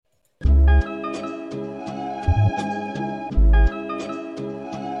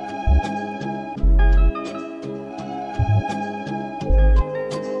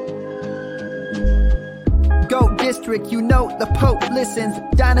district, you know the Pope listens.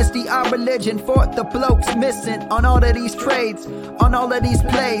 Dynasty, our religion, for the blokes missing. On all of these trades, on all of these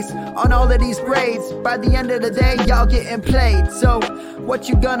plays, on all of these grades. By the end of the day, y'all getting played. So, what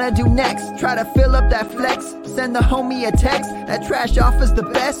you gonna do next? Try to fill up that flex? Send the homie a text? That trash offers the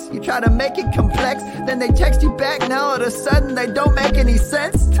best? You try to make it complex, then they text you back. Now all of a sudden they don't make any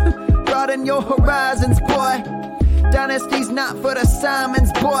sense. Broaden your horizons, boy. Dynasty's not for the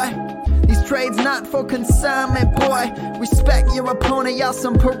Simons, boy. These trades not for consignment, boy. Respect your opponent, y'all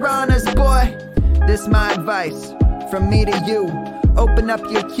some piranhas, boy. This my advice, from me to you. Open up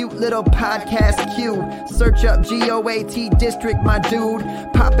your cute little podcast queue. Search up GOAT District, my dude.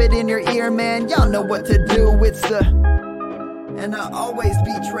 Pop it in your ear, man, y'all know what to do. It's a... And I always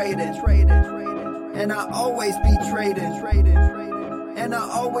be traded. And I always be traded. And I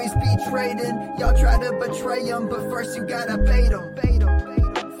always be trading. Y'all try to betray them, but first you gotta bait them.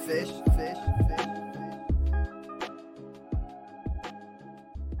 Fish.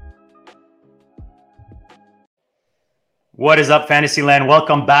 What is up, Fantasyland?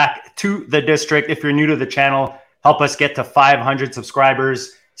 Welcome back to the district. If you're new to the channel, help us get to 500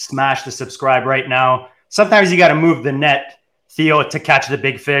 subscribers. Smash the subscribe right now. Sometimes you got to move the net, Theo, to catch the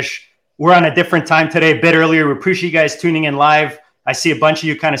big fish. We're on a different time today, a bit earlier. We appreciate you guys tuning in live. I see a bunch of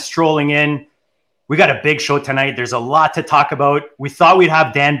you kind of strolling in. We got a big show tonight. There's a lot to talk about. We thought we'd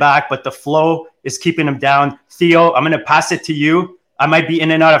have Dan back, but the flow is keeping him down. Theo, I'm going to pass it to you. I might be in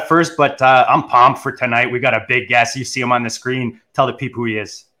and out at first, but I'm pumped for tonight. We got a big guest. You see him on the screen. Tell the people who he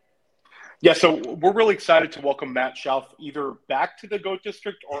is. Yeah, so we're really excited to welcome Matt Schaub either back to the GOAT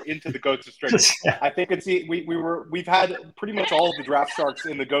District or into the GOAT District. I think it's we've had pretty much all of the draft sharks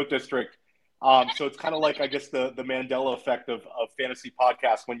in the GOAT District. So it's kind of like, I guess, the Mandela effect of fantasy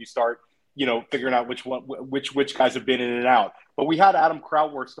podcasts when you start, figuring out which guys have been in and out. But we had Adam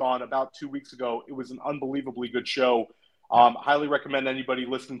Krautwurst on about 2 weeks ago. It was an unbelievably good show. Highly recommend anybody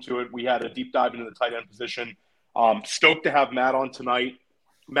listen to it. We had a deep dive into the tight end position. Stoked to have Matt on tonight.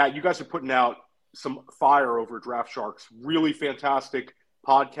 Matt, you guys are putting out some fire over Draft Sharks. Really fantastic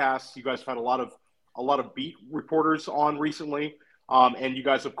podcasts. You guys have had a lot of beat reporters on recently. And you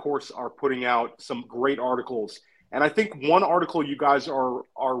guys, of course, are putting out some great articles. And I think one article you guys are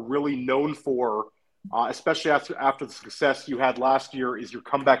really known for, especially after the success you had last year, is your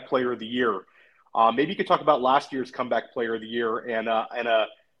Comeback Player of the Year. Maybe you could talk about last year's Comeback Player of the Year and a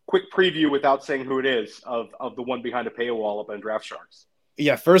quick preview, without saying who it is, of the one behind a paywall up on Draft Sharks.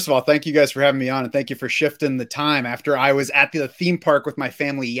 Yeah, first of all, thank you guys for having me on, and thank you for shifting the time after I was at the theme park with my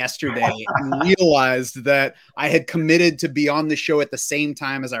family yesterday and realized that I had committed to be on the show at the same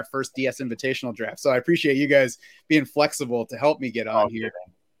time as our first DS Invitational draft. So I appreciate you guys being flexible to help me get on here.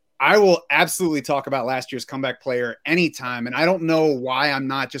 I will absolutely talk about last year's Comeback Player anytime, and I don't know why I'm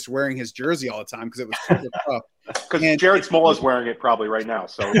not just wearing his jersey all the time, because it was super tough. Because Jared Small is wearing it probably right now,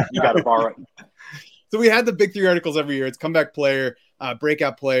 so you got to borrow it. So we had the big three articles every year. It's Comeback Player,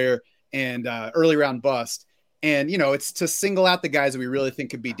 Breakout Player, and Early Round Bust. And, it's to single out the guys that we really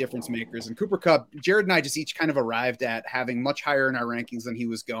think could be difference makers. And Cooper Kupp, Jared and I just each kind of arrived at having much higher in our rankings than he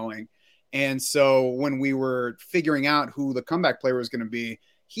was going. And so when we were figuring out who the Comeback Player was going to be,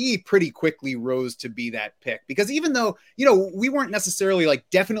 he pretty quickly rose to be that pick, because even though, we weren't necessarily like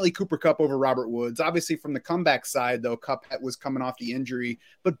definitely Cooper Kupp over Robert Woods, obviously from the comeback side, though, Kupp was coming off the injury,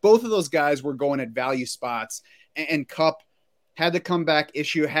 but both of those guys were going at value spots, and Kupp had the comeback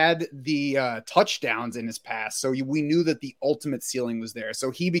issue, had the touchdowns in his past. So we knew that the ultimate ceiling was there.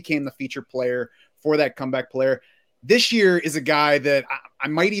 So he became the feature player for that Comeback Player. This year is a guy that I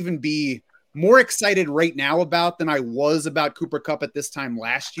might even be more excited right now about than I was about Cooper Kupp at this time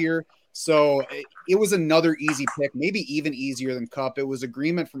last year. So it was another easy pick, maybe even easier than Kupp. It was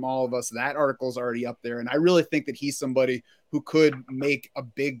agreement from all of us. That article's already up there. And I really think that he's somebody who could make a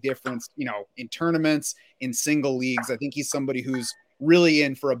big difference, in tournaments, in single leagues. I think he's somebody who's really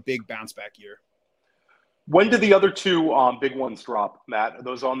in for a big bounce back year. When do the other two big ones drop, Matt? Are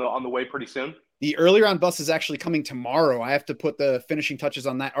those on the way pretty soon? The Early Round Bust is actually coming tomorrow. I have to put the finishing touches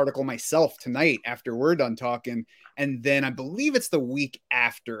on that article myself tonight after we're done talking. And then I believe it's the week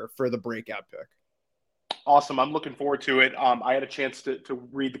after for the breakout pick. Awesome. I'm looking forward to it. I had a chance to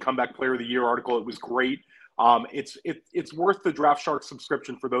read the Comeback Player of the Year article. It was great. It's worth the Draft Sharks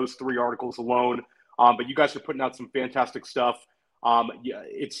subscription for those three articles alone. But you guys are putting out some fantastic stuff.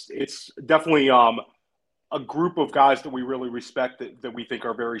 It's definitely a group of guys that we really respect that we think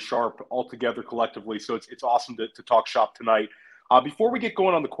are very sharp altogether collectively. So it's awesome to talk shop tonight. Before we get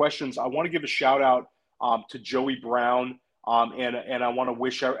going on the questions, I want to give a shout out to Joey Brown. And I want to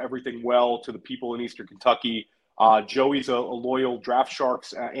wish everything well to the people in Eastern Kentucky. Joey's a loyal Draft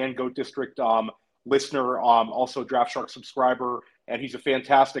Sharks and GOAT District listener, also Draft Shark subscriber, and he's a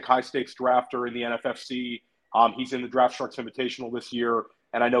fantastic high stakes drafter in the NFFC. He's in the Draft Sharks Invitational this year,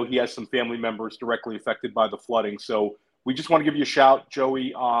 and I know he has some family members directly affected by the flooding. So we just want to give you a shout,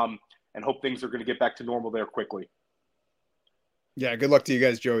 Joey, and hope things are going to get back to normal there quickly. Yeah, good luck to you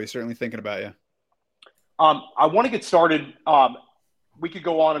guys, Joey. Certainly thinking about you. I want to get started. We could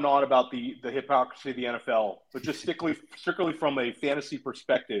go on and on about the hypocrisy of the NFL, but just strictly from a fantasy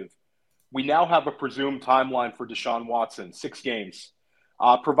perspective, we now have a presumed timeline for Deshaun Watson, 6 games.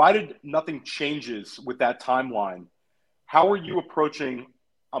 Provided nothing changes with that timeline, how are you approaching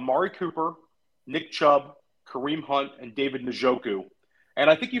Amari Cooper, Nick Chubb, Kareem Hunt, and David Njoku? And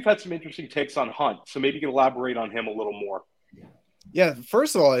I think you've had some interesting takes on Hunt, so maybe you can elaborate on him a little more. Yeah,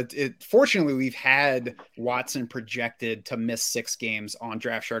 first of all, fortunately we've had Watson projected to miss 6 games on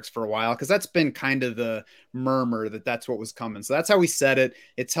Draft Sharks for a while, because that's been kind of the murmur that that's what was coming. So that's how we said it.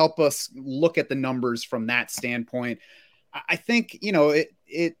 It's helped us look at the numbers from that standpoint. I think,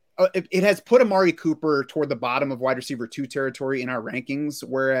 it has put Amari Cooper toward the bottom of wide receiver 2 territory in our rankings,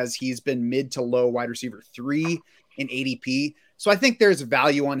 whereas he's been mid to low wide receiver 3 in ADP. So I think there's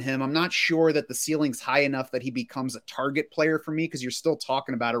value on him. I'm not sure that the ceiling's high enough that he becomes a target player for me, because you're still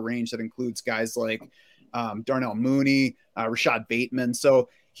talking about a range that includes guys like Darnell Mooney, Rashad Bateman. So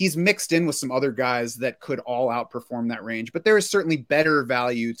he's mixed in with some other guys that could all outperform that range. But there is certainly better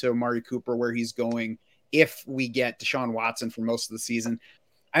value to Amari Cooper where he's going if we get Deshaun Watson for most of the season.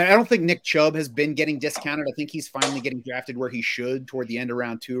 I don't think Nick Chubb has been getting discounted. I think he's finally getting drafted where he should toward the end of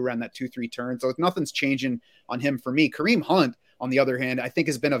round 2, around that 2-3 turn. So nothing's changing on him for me. Kareem Hunt, on the other hand, I think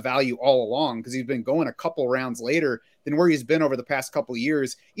has been a value all along, because he's been going a couple rounds later than where he's been over the past couple of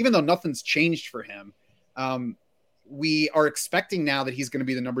years, even though nothing's changed for him. We are expecting now that he's going to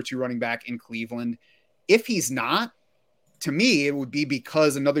be the number 2 running back in Cleveland. If he's not, to me, it would be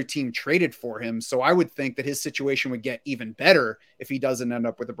because another team traded for him. So I would think that his situation would get even better if he doesn't end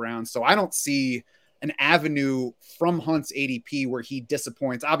up with the Browns. So I don't see an avenue from Hunt's ADP where he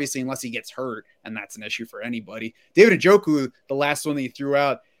disappoints, obviously, unless he gets hurt, and that's an issue for anybody. David Njoku, the last one that he threw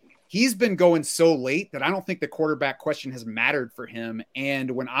out, he's been going so late that I don't think the quarterback question has mattered for him. And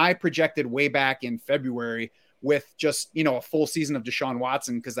when I projected way back in February with just, a full season of Deshaun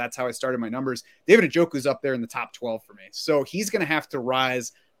Watson, because that's how I started my numbers, David Njoku's up there in the top 12 for me. So he's going to have to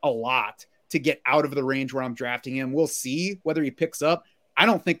rise a lot to get out of the range where I'm drafting him. We'll see whether he picks up. I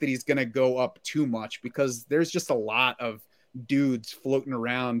don't think that he's going to go up too much, because there's just a lot of dudes floating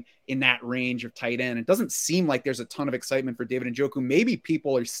around in that range of tight end. It doesn't seem like there's a ton of excitement for David Njoku. Maybe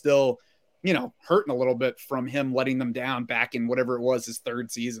people are still, hurting a little bit from him letting them down back in whatever it was, his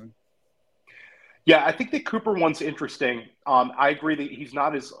 3rd season. Yeah, I think the Cooper one's interesting. I agree that he's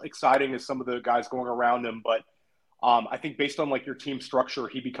not as exciting as some of the guys going around him, but I think based on your team structure,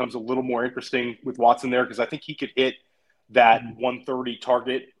 he becomes a little more interesting with Watson there, because I think he could hit that 130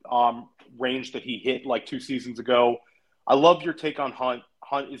 target range that he hit 2 seasons ago. I love your take on Hunt.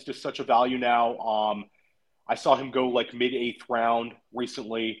 Hunt is just such a value now. I saw him go mid 8th round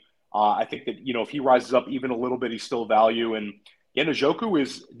recently. I think that, if he rises up even a little bit, he's still value. And yeah, Njoku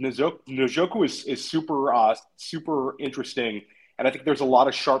is super interesting, and I think there's a lot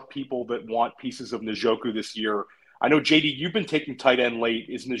of sharp people that want pieces of Njoku this year. I know, JD, you've been taking tight end late.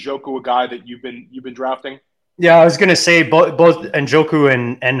 Is Njoku a guy that you've been drafting? Yeah, I was going to say both Njoku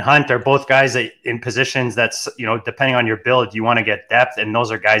and Hunt are both guys that in positions that's, depending on your build, you want to get depth, and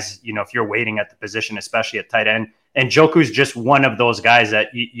those are guys, if you're waiting at the position, especially at tight end. And Njoku's just one of those guys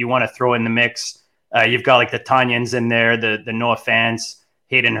that you want to throw in the mix. You've got the Tanyans in there, the Noah Fants,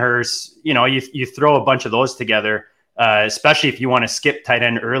 Hayden Hurst. You throw a bunch of those together, especially if you want to skip tight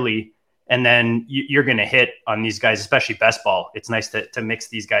end early, and then you're going to hit on these guys, especially best ball. It's nice to mix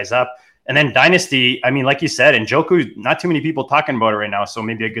these guys up. And then Dynasty, like you said, Njoku, not too many people talking about it right now, so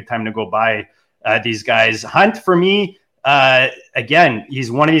maybe a good time to go buy these guys. Hunt, for me, again,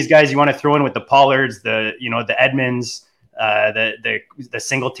 he's one of these guys you want to throw in with the Pollards, the Edmonds, the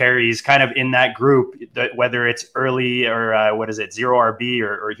Singletaries, kind of in that group, whether it's early or zero RB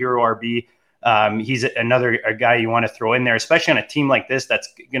or hero RB. He's a guy you want to throw in there, especially on a team like this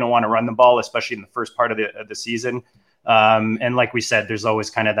that's going to want to run the ball, especially in the first part of the season. And like we said, there's always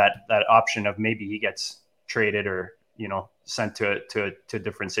kind of that option of maybe he gets traded or sent to a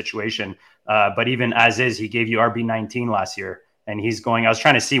different situation. But even as is, he gave you RB19 last year. And he's going, I was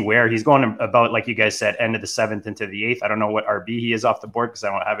trying to see where he's going about, like you guys said, end of the 7th into the 8th. I don't know what RB he is off the board because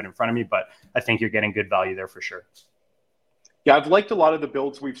I don't have it in front of me, but I think you're getting good value there for sure. Yeah, I've liked a lot of the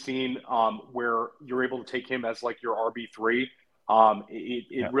builds we've seen where you're able to take him as your RB3.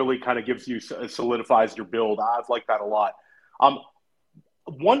 It really kind of gives you, solidifies your build. I've liked that a lot.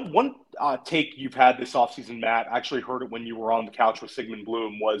 One take you've had this offseason, Matt, I actually heard it when you were on the couch with Sigmund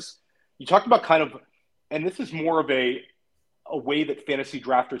Bloom, was you talked about kind of, and this is more of a way that fantasy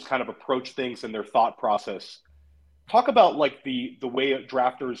drafters kind of approach things and their thought process. Talk about like the way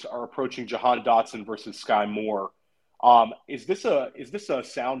drafters are approaching Jahan Dotson versus Sky Moore. Is this a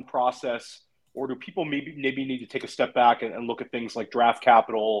sound process, or do people maybe need to take a step back and look at things like draft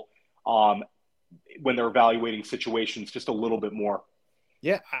capital when they're evaluating situations just a little bit more?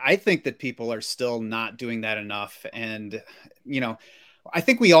 Yeah, I think that people are still not doing that enough. And, I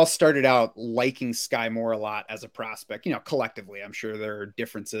think we all started out liking Sky Moore a lot as a prospect, collectively. I'm sure there are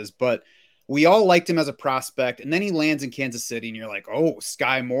differences, but we all liked him as a prospect. And then he lands in Kansas City and you're like, oh,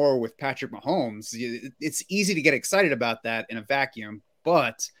 Sky Moore with Patrick Mahomes. It's easy to get excited about that in a vacuum,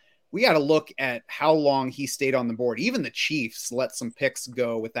 but we got to look at how long he stayed on the board. Even the Chiefs let some picks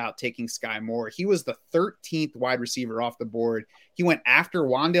go without taking Sky Moore. He was the 13th wide receiver off the board. He went after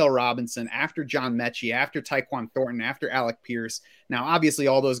Wan'Dale Robinson, after John Mechie, after Tyquan Thornton, after Alec Pierce. Now, obviously,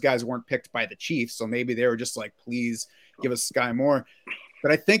 all those guys weren't picked by the Chiefs, so maybe they were just like, please give us Sky Moore.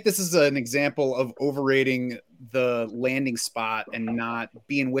 But I think this is an example of overrating the landing spot and not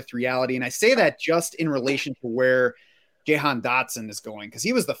being with reality. And I say that just in relation to where Jahan Dotson is going, because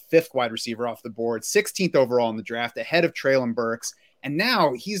he was the 5th wide receiver off the board, 16th overall in the draft, ahead of Treylon Burks. And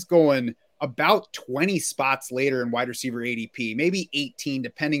now he's going about 20 spots later in wide receiver ADP, maybe 18,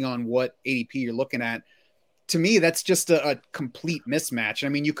 depending on what ADP you're looking at. To me, that's just a complete mismatch. I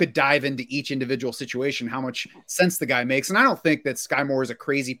mean, you could dive into each individual situation, how much sense the guy makes. And I don't think that Sky Moore is a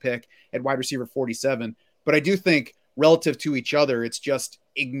crazy pick at wide receiver 47, but I do think relative to each other, it's just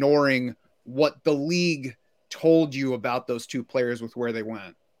ignoring what the league told you about those two players with where they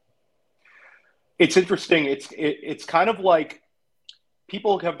went. It's interesting. It's kind of like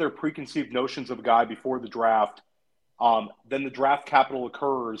people have their preconceived notions of a guy before the draft. Then the draft capital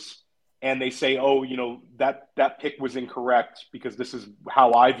occurs and they say, oh, that pick was incorrect because this is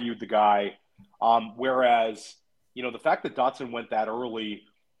how I viewed the guy. Whereas, the fact that Dotson went that early,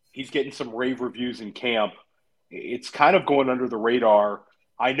 he's getting some rave reviews in camp. It's kind of going under the radar.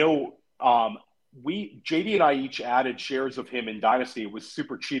 I know, JD and I each added shares of him in Dynasty. It was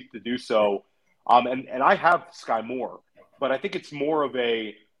super cheap to do so. And I have Sky Moore, but I think it's more of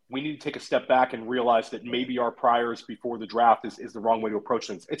we need to take a step back and realize that maybe our priors before the draft is the wrong way to approach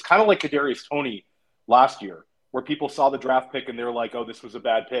things. It's kind of like Kadarius Toney last year, where people saw the draft pick and they're like, oh, this was a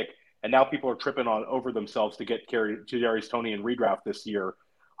bad pick. And now people are tripping over themselves to get Kadarius Toney in redraft this year.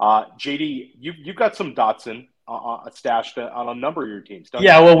 JD, you've got some Dotson stashed on a number of your teams.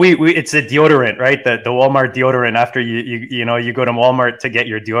 Well, we it's a deodorant, right? The Walmart deodorant. After you go to Walmart to get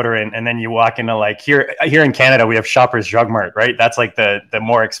your deodorant, and then you walk into like here in Canada, we have Shoppers Drug Mart, right? That's like the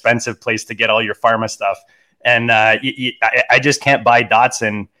more expensive place to get all your pharma stuff. And I just can't buy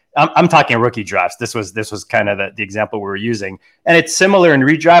Dotson. I'm talking rookie drafts. This was kind of the example we were using. And it's similar in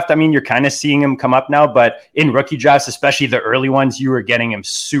redraft. I mean, you're kind of seeing him come up now, but in rookie drafts, especially the early ones, you were getting him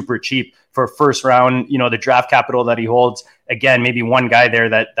super cheap for first round, the draft capital that he holds. Again, maybe one guy there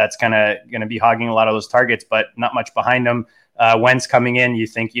that's kind of going to be hogging a lot of those targets, but not much behind him. Wentz coming in, you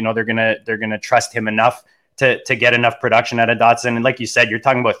think, they're going to trust him enough to get enough production out of Dotson. And like you said, you're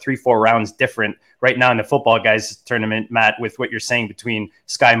talking about 3-4 rounds different right now in the football guys tournament, Matt, with what you're saying between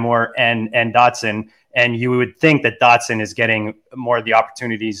Sky Moore and Dotson. And you would think that Dotson is getting more of the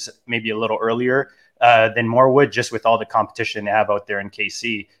opportunities maybe a little earlier than Moore would, just with all the competition they have out there in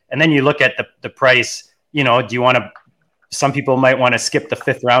KC. And then you look at the price, do you want to, some people might want to skip the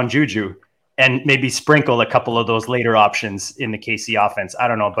 5th round Juju and maybe sprinkle a couple of those later options in the KC offense. I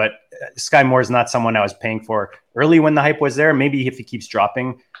don't know, but Sky Moore is not someone I was paying for early when the hype was there. Maybe if he keeps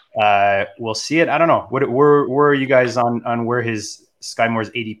dropping, we'll see it. I don't know. Where are you guys on where his Sky Moore's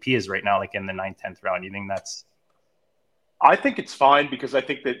ADP is right now, like in the 9th, 10th round? You think that's? I think it's fine because I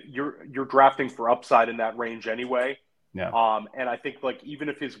think that you're drafting for upside in that range anyway. Yeah. And I think like even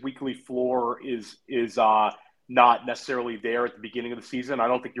if his weekly floor is not necessarily there at the beginning of the season, I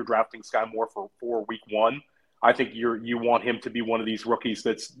don't think you're drafting Sky Moore for week 1. I think you want him to be one of these rookies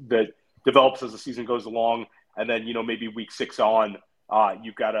that develops as the season goes along, and then maybe week 6 on,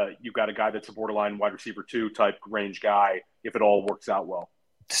 you've got a guy that's a borderline wide receiver 2 type range guy if it all works out well.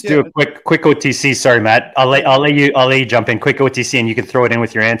 Let's do a quick OTC. Sorry, Matt. I'll let you jump in. Quick OTC, and you can throw it in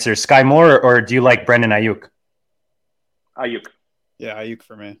with your answer. Sky Moore, or do you like Brandon Ayuk? Ayuk. Yeah, Ayuk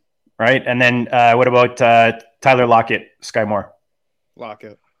for me. Right, and then what about Tyler Lockett, Sky Moore?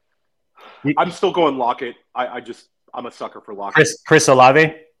 Lockett. I'm still going Lockett. I'm a sucker for Lockett. Chris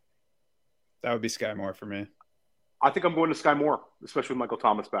Olave? That would be Sky Moore for me. I think I'm going to Sky Moore, especially with Michael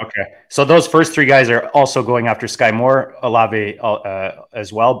Thomas back. Okay. So those first three guys are also going after Sky Moore, Olave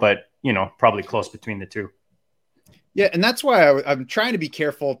as well, but, probably close between the two. Yeah, and that's why I'm trying to be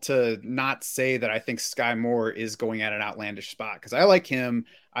careful to not say that I think Sky Moore is going at an outlandish spot, because I like him.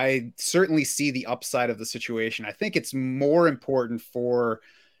 I certainly see the upside of the situation. I think it's more important for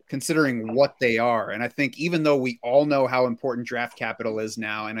considering what they are. And I think even though we all know how important draft capital is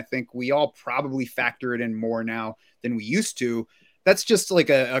now, and I think we all probably factor it in more now than we used to, that's just like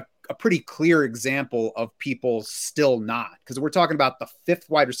a pretty clear example of people still not. Because we're talking about the 5th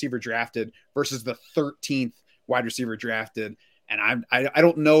wide receiver drafted versus the 13th wide receiver drafted. And I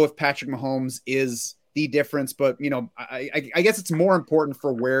don't know if Patrick Mahomes is the difference, but I guess it's more important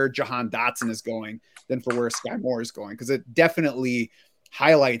for where Jahan Dotson is going than for where Sky Moore is going, because it definitely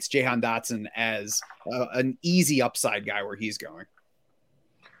highlights Jahan Dotson as an easy upside guy where he's going.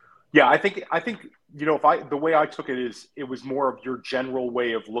 Yeah, I think the way I took it is it was more of your general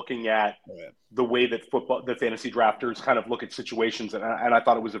way of looking at the way that the fantasy drafters kind of look at situations, and I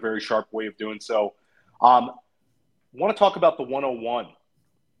thought it was a very sharp way of doing so. Want to talk about the 101?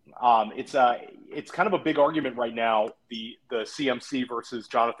 It's kind of a big argument right now, the CMC versus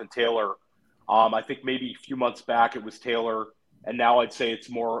Jonathan Taylor. I think maybe a few months back it was Taylor, and now I'd say it's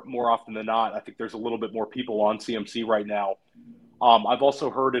more often than not. I think there's a little bit more people on CMC right now. I've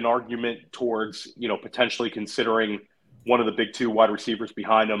also heard an argument towards, potentially considering one of the big 2 wide receivers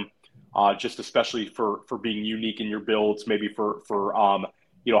behind him, just especially for being unique in your builds, maybe for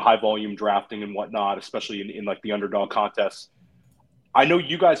high volume drafting and whatnot, especially in like the underdog contests. I know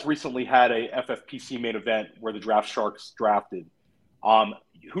you guys recently had a FFPC main event where the Draft Sharks drafted.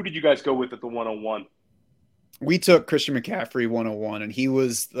 Who did you guys go with at the 101? We took Christian McCaffrey 101, and he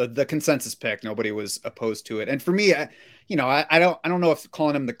was the consensus pick. Nobody was opposed to it. And for me, I don't know if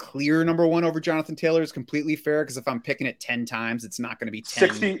calling him the clear number 1 over Jonathan Taylor is completely fair, because if I'm picking it 10 times, it's not going to be 10.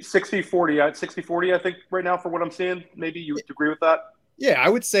 60-40, I think right now for what I'm seeing. Maybe you would agree with that? Yeah, I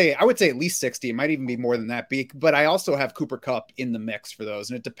would say at least 60. It might even be more than that. But I also have Cooper Kupp in the mix for those,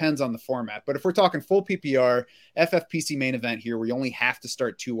 and it depends on the format. But if we're talking full PPR, FFPC main event here, where you only have to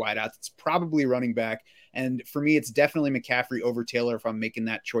start 2 wideouts, it's probably running back. And for me, it's definitely McCaffrey over Taylor if I'm making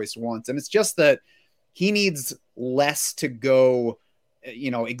that choice once. And it's just that he needs less to go,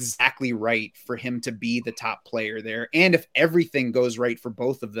 exactly right for him to be the top player there. And if everything goes right for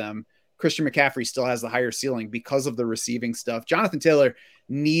both of them, Christian McCaffrey still has the higher ceiling because of the receiving stuff. Jonathan Taylor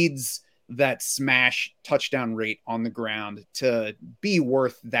needs that smash touchdown rate on the ground to be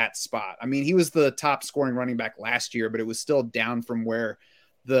worth that spot. I mean, he was the top scoring running back last year, but it was still down from where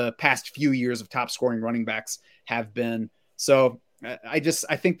the past few years of top scoring running backs have been. So I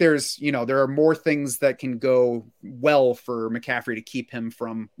think there's, there are more things that can go well for McCaffrey to keep him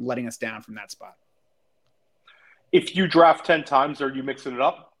from letting us down from that spot. If you draft 10 times, are you mixing it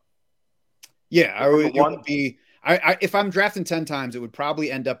up? Yeah, it would be. If I'm drafting 10 times, it would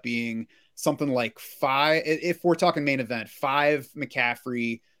probably end up being something like 5. If we're talking main event, 5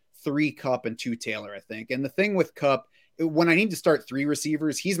 McCaffrey, 3 Kupp, and 2 Taylor, I think. And the thing with Kupp, when I need to start 3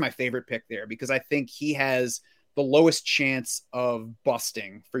 receivers, he's my favorite pick there, because I think he has the lowest chance of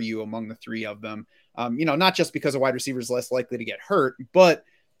busting for you among the 3 of them. Not just because a wide receiver is less likely to get hurt, but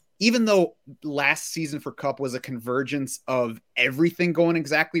even though last season for Kupp was a convergence of everything going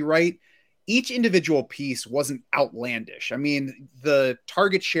exactly right, each individual piece wasn't outlandish. I mean, the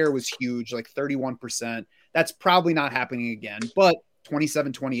target share was huge, like 31%. That's probably not happening again, but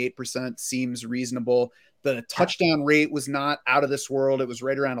 27-28% seems reasonable. The touchdown rate was not out of this world. It was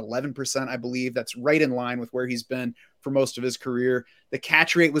right around 11%, I believe. That's right in line with where he's been for most of his career. The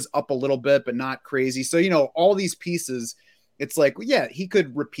catch rate was up a little bit, but not crazy. So, all these pieces, it's like, yeah, he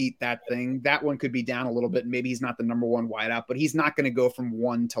could repeat that thing. That one could be down a little bit. Maybe he's not the number 1 wideout, but he's not going to go from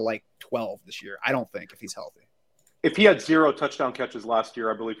 1 to like 12 this year, I don't think, if he's healthy. If he had 0 touchdown catches last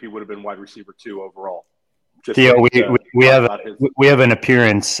year, I believe he would have been wide receiver 2 overall. Just Theo, we have an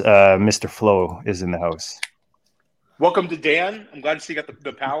appearance. Mr. Flo is in the house. Welcome to Dan. I'm glad to see you got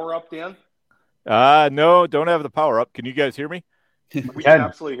the power up, Dan. No, don't have the power up. Can you guys hear me? We can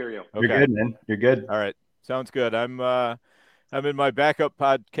absolutely hear you. Okay. You're good, man. You're good. All right. Sounds good. I'm in my backup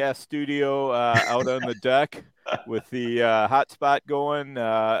podcast studio out on the deck with the hotspot going,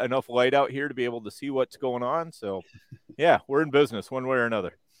 enough light out here to be able to see what's going on. So, yeah, we're in business one way or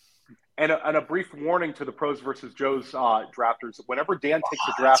another. And a brief warning to the Pros versus Joes drafters: whenever Dan takes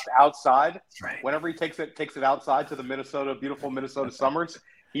a draft outside, whenever he takes it outside to the beautiful Minnesota summers,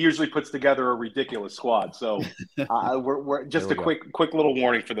 he usually puts together a ridiculous squad. So we're just a quick little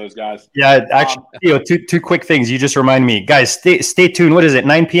warning for those guys. Yeah, actually, two quick things. You just remind me, guys. Stay tuned. What is it?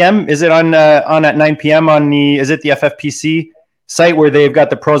 9 p.m. Is it on at 9 p.m. on the? Is it the FFPC site where they've got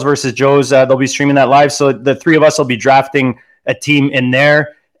the pros versus Joes? They'll be streaming that live. So the three of us will be drafting a team in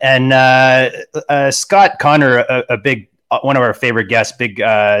there. And Scott Connor, a big one of our favorite guests, big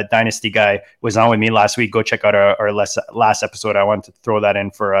Dynasty guy, was on with me last week. Go check out our last episode. I wanted to throw that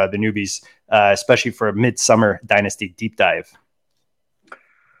in for the newbies, especially for a midsummer Dynasty deep dive.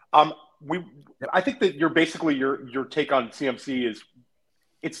 I think that your take on CMC is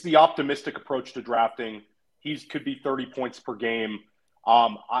it's the optimistic approach to drafting. He could be 30 points per game.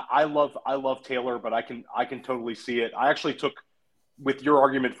 I love Taylor, but I can totally see it. I actually took, with your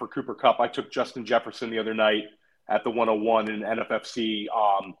argument for Cooper Kupp, I took Justin Jefferson the other night at the 101 in NFFC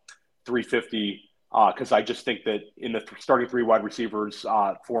 350 because I just think that in the starting three wide receivers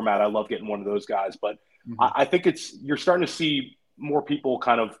format, I love getting one of those guys. But I think you're starting to see more people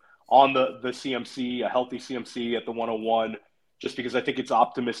kind of on the CMC, a healthy CMC at the 101, just because I think it's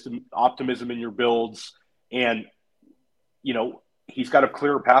optimism in your builds. And, you know, he's got a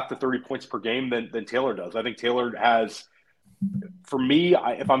clearer path to 30 points per game than Taylor does. I think Taylor has, for me,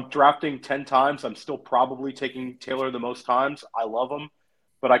 if I'm drafting 10 times, I'm still probably taking Taylor the most times. I love him,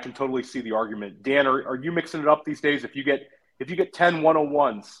 but I can totally see the argument. Dan, are you mixing it up these days? If you get 10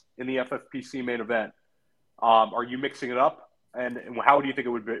 101s in the FFPC main event, are you mixing it up? And how do you think it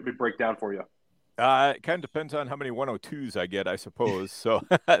would break down for you? It kind of depends on how many 102s I get, I suppose. So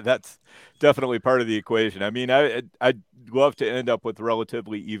that's definitely part of the equation. I mean, I'd love to end up with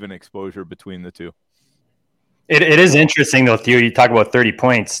relatively even exposure between the two. It is interesting, though, Theo. You talk about 30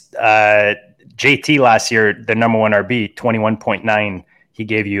 points. JT last year, the number one RB, 21.9. He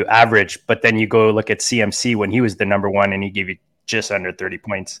gave you average. But then you go look at CMC when he was the number one, and he gave you just under 30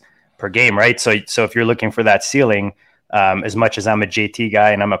 points per game, right? So if you're looking for that ceiling, as much as I'm a JT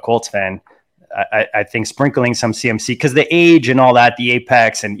guy and I'm a Colts fan, I think sprinkling some CMC, because the age and all that, the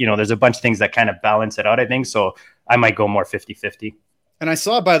apex, and, you know, there's a bunch of things that kind of balance it out, I think. So I might go more 50-50. And I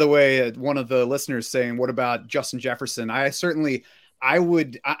saw, by the way, one of the listeners saying, what about Justin Jefferson? I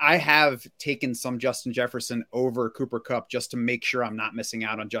have taken some Justin Jefferson over Cooper Kupp just to make sure I'm not missing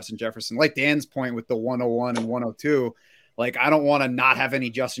out on Justin Jefferson. Like Dan's point with the 101 and 102, like, I don't want to not have any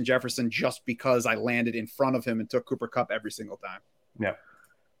Justin Jefferson just because I landed in front of him and took Cooper Kupp every single time. Yeah.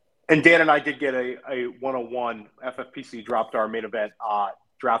 And Dan and I did get a 101. FFPC dropped our main event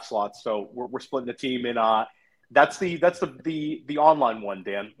draft slots, so we're splitting the team in. That's the online one,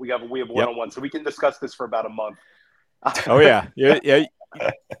 Dan. We have 101, so we can discuss this for about a month. Oh yeah.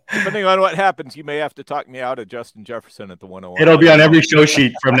 Depending on what happens, you may have to talk me out of Justin Jefferson at the 101. It'll be on every show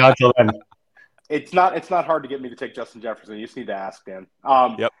sheet from now till then. It's not hard to get me to take Justin Jefferson. You just need to ask, Dan.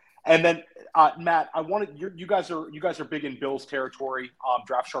 Yep. And then Matt, I wanted you guys are big in Bills territory.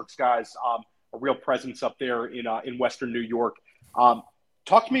 Draft Sharks guys, a real presence up there in Western New York.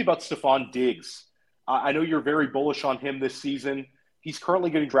 Talk to me about Stephon Diggs. I know you're very bullish on him this season. He's currently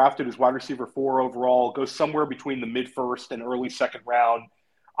getting drafted as wide receiver 4 overall. Goes somewhere between the mid first and early second round.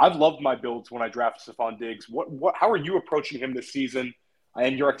 I've loved my builds when I draft Stephon Diggs. How are you approaching him this season,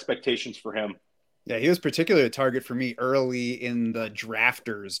 and your expectations for him? Yeah, he was particularly a target for me early in the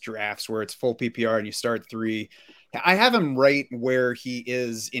drafters drafts where it's full PPR and you start 3. I have him right where he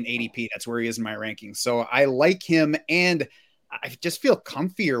is in ADP. That's where he is in my rankings. So I like him, and I just feel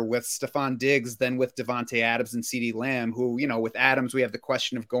comfier with Stephon Diggs than with Devontae Adams and CeeDee Lamb, who, you know, with Adams, we have the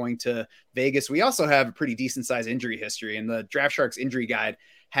question of going to Vegas. We also have a pretty decent sized injury history, and the Draft Sharks injury guide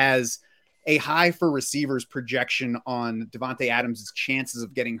has a high for receivers projection on Devontae Adams' chances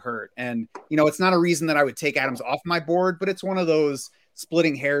of getting hurt. And, you know, it's not a reason that I would take Adams off my board, but it's one of those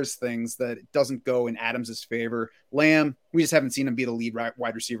splitting hairs things that doesn't go in Adams' favor. Lamb, we just haven't seen him be the lead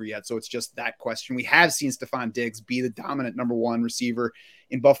wide receiver yet. So it's just that question. We have seen Stephon Diggs be the dominant number 1 receiver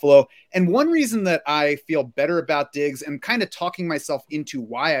in Buffalo. And one reason that I feel better about Diggs, and kind of talking myself into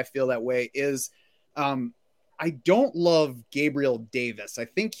why I feel that way, is I don't love Gabriel Davis. I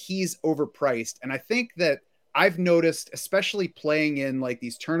think he's overpriced. And I think that I've noticed, especially playing in like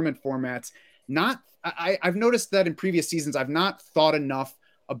these tournament formats, I've noticed that in previous seasons, I've not thought enough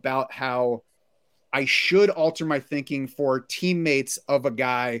about how I should alter my thinking for teammates of a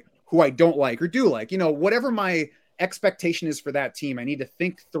guy who I don't like or do like. You know, whatever my expectation is for that team, I need to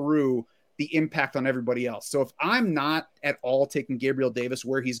think through the impact on everybody else. So if I'm not at all taking Gabriel Davis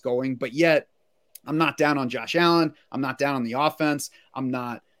where he's going, but yet I'm not down on Josh Allen, I'm not down on the offense, I'm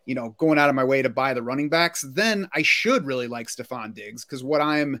not, you know, going out of my way to buy the running backs, then I should really like Stephon Diggs, because what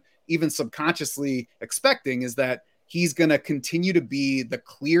I'm even subconsciously expecting is that he's going to continue to be the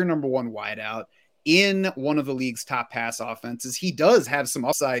clear number one wideout in one of the league's top pass offenses. He does have some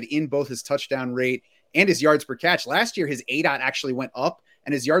upside in both his touchdown rate and his yards per catch. Last year, his ADOT actually went up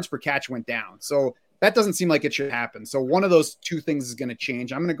and his yards per catch went down. So that doesn't seem like it should happen. So one of those two things is going to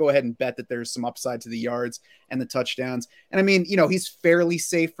change. I'm going to go ahead and bet that there's some upside to the yards and the touchdowns. And I mean, he's fairly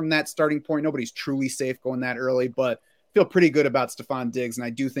safe from that starting point. Nobody's truly safe going that early, but feel pretty good about Stefon Diggs. And I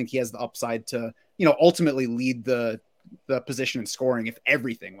do think he has the upside to, ultimately lead the position in scoring if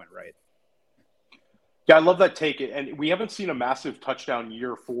everything went right. Yeah, I love that take. And we haven't seen a massive touchdown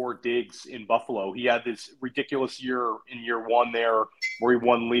year for Diggs in Buffalo. He had this ridiculous year in year one there where he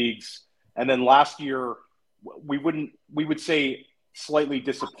won leagues. And then last year, we would say slightly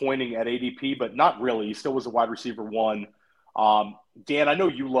disappointing at ADP, but not really. He still was a wide receiver one. Dan, I know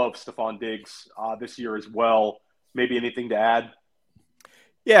you love Stefon Diggs this year as well. Maybe anything to add?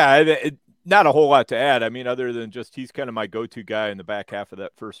 Yeah, not a whole lot to add. I mean, other than just he's kind of my go-to guy in the back half of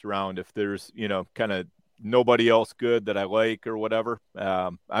that first round. If there's, kind of nobody else good that I like or whatever,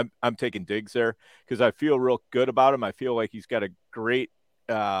 I'm taking Diggs there because I feel real good about him. I feel like he's got a great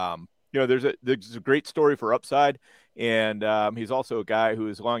there's a great story for upside, and he's also a guy who,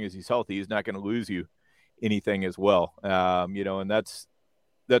 as long as he's healthy, he's not going to lose you anything as well. And that's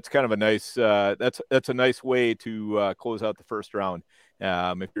kind of a nice that's a nice way to close out the first round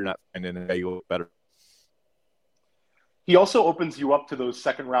if you're not finding a guy you look better. He also opens you up to those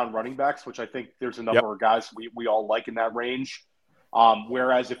second round running backs, which I think there's a number of guys we all like in that range.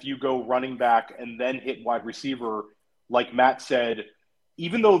 Whereas if you go running back and then hit wide receiver, like Matt said,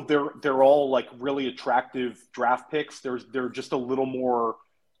 even though they're all like really attractive draft picks, they're just a little more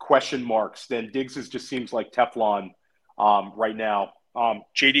question marks than Diggs just seems like Teflon right now.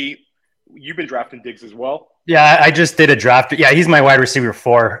 JD, you've been drafting Diggs as well. Yeah, I just did a draft. Yeah, he's my wide receiver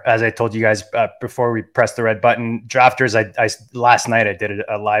 4, as I told you guys before we pressed the red button. Drafters, I last night I did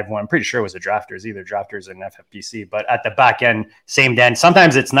a live one. I'm pretty sure it was a drafters, either drafters and FFPC. But at the back end, same den.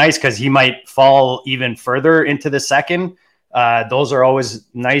 Sometimes it's nice because he might fall even further into the second. Those are always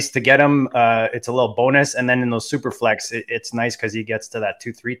nice to get him. It's a little bonus. And then in those super flex, it's nice because he gets to that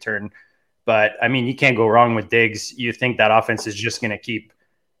 2-3 turn. But I mean, you can't go wrong with Diggs. You think that offense is just going to keep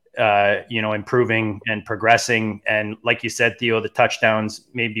improving and progressing. And like you said, Theo, the touchdowns,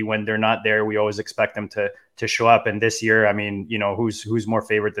 maybe when they're not there, we always expect them to show up. And this year, I mean, who's more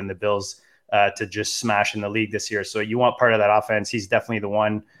favorite than the Bills to just smash in the league this year? So you want part of that offense. He's definitely the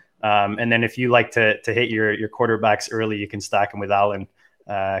one. And then if you like to hit your quarterbacks early, you can stack them with Allen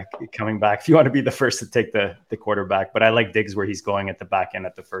coming back if you want to be the first to take the quarterback. But I like Diggs where he's going at the back end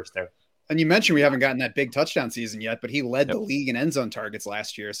at the first there. And you mentioned we haven't gotten that big touchdown season yet, but he led the league in end zone targets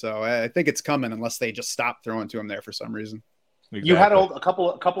last year. So I think it's coming unless they just stop throwing to him there for some reason. Exactly. You had a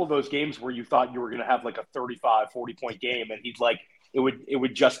couple of those games where you thought you were going to have like a 35, 40-point game, and he'd like it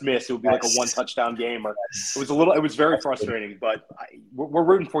would just miss. It would be like a one touchdown game, or it was very frustrating. But we're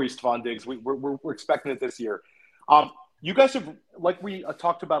rooting for you, Stefon Diggs. We're expecting it this year. You guys have, like we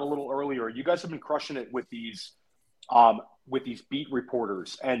talked about a little earlier, you guys have been crushing it with these beat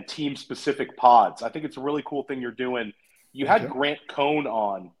reporters and team-specific pods. I think it's a really cool thing you're doing. You had Grant Cohn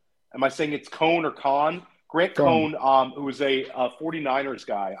on. Am I saying it's Cohn or Con? Grant Cohn, who was a 49ers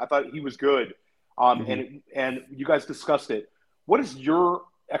guy. I thought he was good. And you guys discussed it. What is your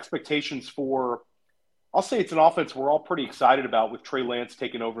expectations for – I'll say it's an offense we're all pretty excited about with Trey Lance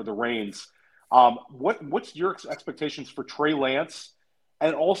taking over the reins. What's your expectations for Trey Lance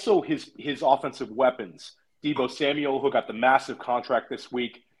and also his offensive weapons? Deebo Samuel, who got the massive contract this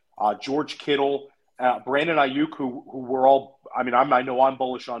week, George Kittle, Brandon Ayuk, who we're all – I mean, I know I'm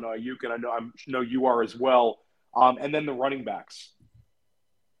bullish on Ayuk, and I know you are as well, and then the running backs.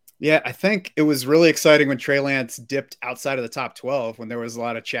 Yeah, I think it was really exciting when Trey Lance dipped outside of the top 12 when there was a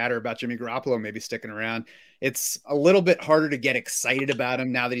lot of chatter about Jimmy Garoppolo maybe sticking around. It's a little bit harder to get excited about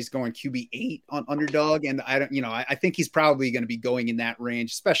him now that he's going QB8 on underdog. And I think he's probably going to be going in that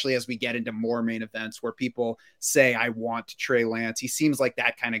range, especially as we get into more main events where people say, I want Trey Lance. He seems like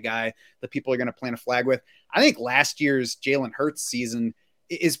that kind of guy that people are going to plant a flag with. I think last year's Jalen Hurts season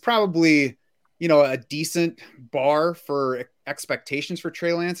is probably, a decent bar for expectations for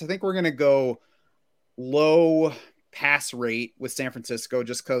Trey Lance. I think we're going to go low pass rate with San Francisco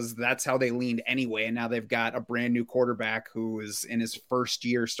just because that's how they leaned anyway. And now they've got a brand new quarterback who is in his first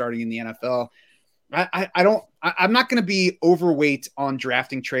year starting in the NFL. I'm not going to be overweight on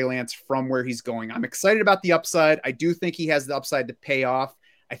drafting Trey Lance from where he's going. I'm excited about the upside. I do think he has the upside to pay off.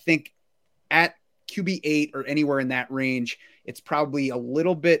 I think at QB8 or anywhere in that range, it's probably a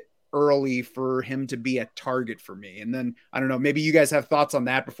little bit early for him to be a target for me. And then I don't know, maybe you guys have thoughts on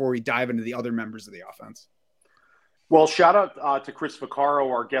that before we dive into the other members of the offense. Well, shout out to Chris Vaccaro,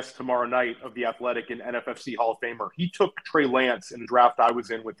 our guest tomorrow night of The Athletic and NFFC Hall of Famer. He took Trey Lance in the draft I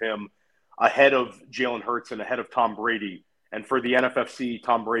was in with him ahead of Jalen Hurts and ahead of Tom Brady. And for the NFFC,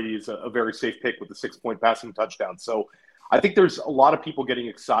 Tom Brady is a very safe pick with a 6-point passing touchdown. So I think there's a lot of people getting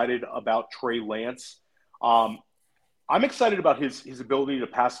excited about Trey Lance. I'm excited about his ability to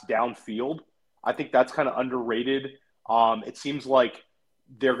pass downfield. I think that's kind of underrated. It seems like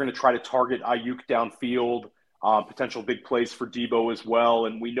they're going to try to target Ayuk downfield. Potential big plays for Debo as well.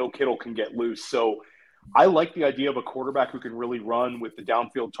 And we know Kittle can get loose. So I like the idea of a quarterback who can really run with the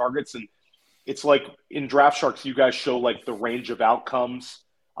downfield targets. And it's like in Draft Sharks, you guys show like the range of outcomes.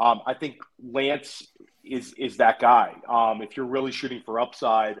 I think Lance is that guy. If you're really shooting for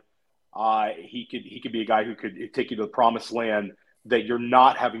upside, he could be a guy who could take you to the promised land that you're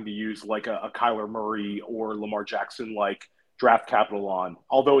not having to use like a Kyler Murray or Lamar Jackson like draft capital on,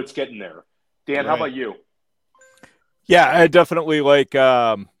 although it's getting there. Dan, Right. How about you? Yeah, I definitely like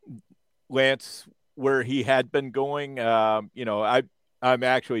Lance where he had been going. I'm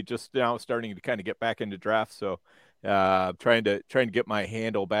actually just now starting to kind of get back into drafts, so trying to get my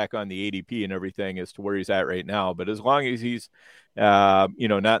handle back on the ADP and everything as to where he's at right now. But as long as he's not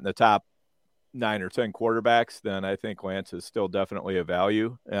in the top 9 or 10 quarterbacks, then I think Lance is still definitely a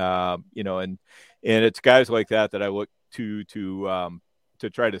value. And it's guys like that I look to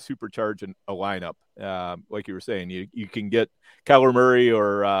try to supercharge a lineup. Like you were saying, you can get Kyler Murray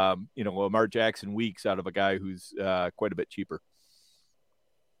or Lamar Jackson weeks out of a guy who's quite a bit cheaper.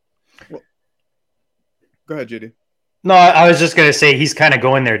 Well, go ahead, JD. No, I was just going to say he's kind of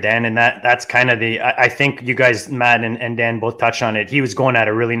going there, Dan, and that's kind of I think you guys, Matt and Dan, both touched on it. He was going at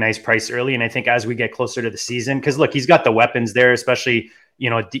a really nice price early, and I think as we get closer to the season, because look, he's got the weapons there, especially you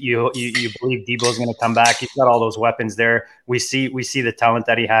believe Debo's going to come back. He's got all those weapons there. We see the talent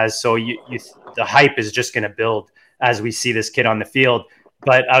that he has, so the hype is just going to build as we see this kid on the field.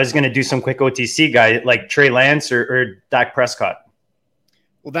 But I was going to do some quick OTC guy like Trey Lance or Dak Prescott.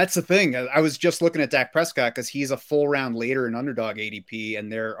 Well, that's the thing. I was just looking at Dak Prescott because he's a full round later in underdog ADP,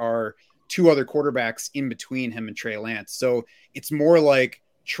 and there are 2 other quarterbacks in between him and Trey Lance. So it's more like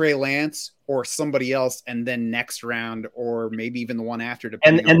Trey Lance or somebody else, and then next round, or maybe even the one after.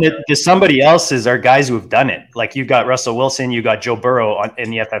 And the somebody else's are guys who have done it. Like you got Russell Wilson, you got Joe Burrow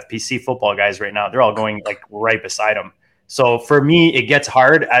in the FFPC football guys right now. They're all going like right beside him. So for me, it gets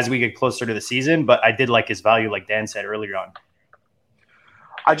hard as we get closer to the season, but I did like his value, like Dan said earlier on.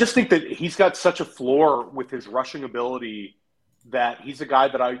 I just think that he's got such a floor with his rushing ability that he's a guy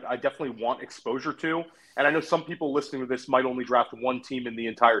that I definitely want exposure to. And I know some people listening to this might only draft one team in the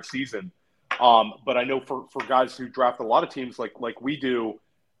entire season. But I know for guys who draft a lot of teams like we do,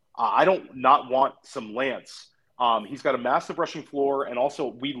 I don't not want some Lance. He's got a massive rushing floor, and also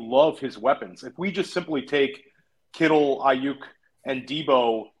we love his weapons. If we just simply take Kittle, Ayuk, and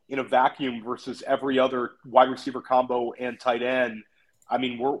Debo in a vacuum versus every other wide receiver combo and tight end, I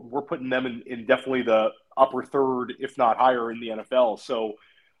mean, we're putting them in definitely the upper third, if not higher, in the NFL. So,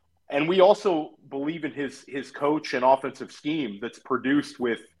 and we also believe in his coach and offensive scheme that's produced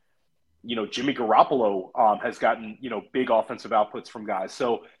with, Jimmy Garoppolo has gotten, big offensive outputs from guys.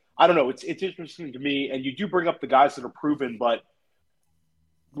 So I don't know. It's interesting to me. And you do bring up the guys that are proven, but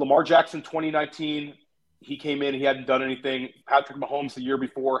Lamar Jackson, 2019, he came in, he hadn't done anything. Patrick Mahomes the year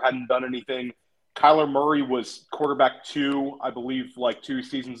before hadn't done anything. Kyler Murray was quarterback 2, I believe, like 2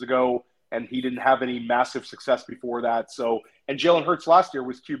 seasons ago, and he didn't have any massive success before that. So, and Jalen Hurts last year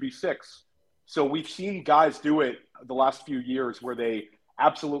was QB6. So we've seen guys do it the last few years where they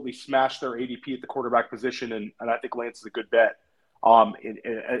absolutely smash their ADP at the quarterback position, and I think Lance is a good bet.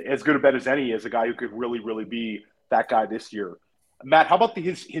 As good a bet as any, as a guy who could really, really be that guy this year. Matt, how about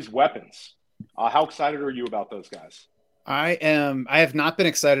his weapons? How excited are you about those guys? I have not been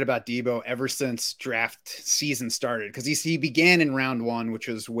excited about Debo ever since draft season started, because he began in round 1, which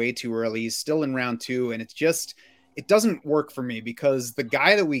was way too early. He's still in round 2, and it doesn't work for me because the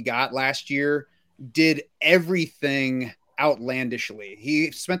guy that we got last year did everything outlandishly. He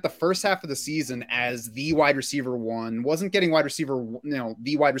spent the first half of the season as the wide receiver 1, wasn't getting the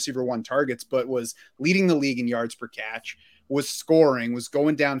wide receiver 1 targets, but was leading the league in yards per catch, was scoring, was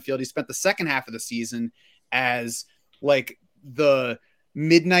going downfield. He spent the second half of the season as like the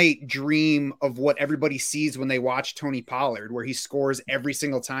midnight dream of what everybody sees when they watch Tony Pollard, where he scores every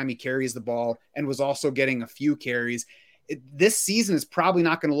single time he carries the ball, and was also getting a few carries. This season is probably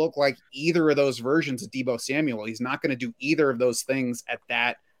not going to look like either of those versions of Deebo Samuel. He's not going to do either of those things at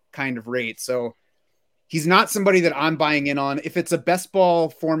that kind of rate. So he's not somebody that I'm buying in on. If it's a best ball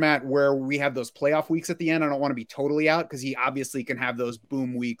format where we have those playoff weeks at the end, I don't want to be totally out, because he obviously can have those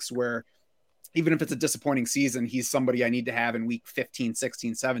boom weeks where even if it's a disappointing season, he's somebody I need to have in week 15,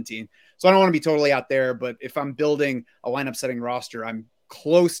 16, 17. So I don't want to be totally out there, but if I'm building a lineup setting roster, I'm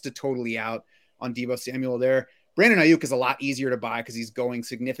close to totally out on Deebo Samuel there. Brandon Ayuk is a lot easier to buy because he's going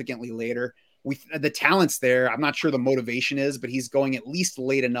significantly later. The talent's there. I'm not sure the motivation is, but he's going at least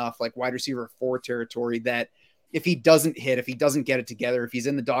late enough, like wide receiver 4 territory, that if he doesn't hit, if he doesn't get it together, if he's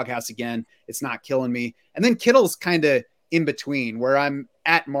in the doghouse again, it's not killing me. And then Kittle's kind of in between where I'm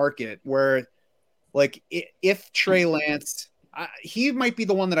at market, where like if Trey Lance, he might be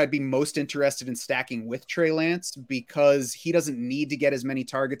the one that I'd be most interested in stacking with Trey Lance because he doesn't need to get as many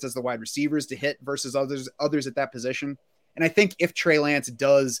targets as the wide receivers to hit versus others at that position. And I think if Trey Lance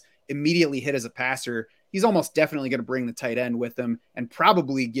does immediately hit as a passer, he's almost definitely going to bring the tight end with him and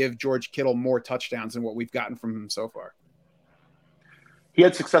probably give George Kittle more touchdowns than what we've gotten from him so far. He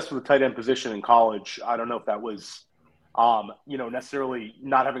had success with the tight end position in college. I don't know if that was, necessarily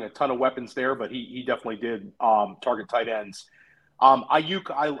not having a ton of weapons there, but he definitely did target tight ends. Ayuk,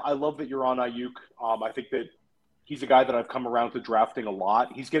 I love that you're on Ayuk. I think that he's a guy that I've come around to drafting a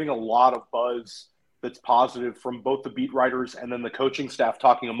lot. He's getting a lot of buzz that's positive from both the beat writers and then the coaching staff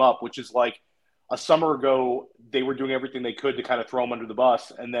talking him up, which is like a summer ago, they were doing everything they could to kind of throw him under the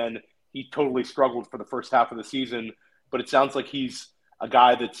bus. And then he totally struggled for the first half of the season. But it sounds like he's a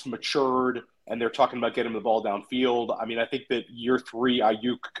guy that's matured and they're talking about getting the ball downfield. I mean, I think that year 3,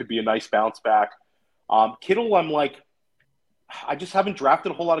 Ayuk could be a nice bounce back. Kittle, I just haven't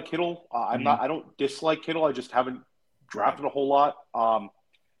drafted a whole lot of Kittle. I don't dislike Kittle. I just haven't drafted a whole lot.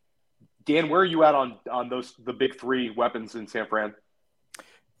 Dan, where are you at on the big 3 weapons in San Fran?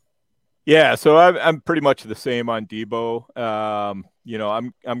 Yeah, so I'm pretty much the same on Deebo. I'm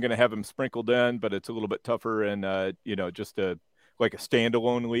going to have him sprinkled in, but it's a little bit tougher and just like a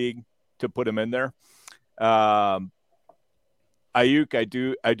standalone league to put him in there. Ayuk, I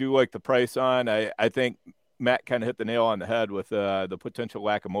do like the price on. I think Matt kind of hit the nail on the head with the potential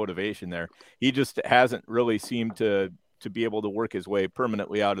lack of motivation there. He just hasn't really seemed to be able to work his way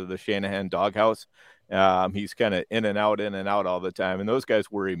permanently out of the Shanahan doghouse. He's kind of in and out all the time, and those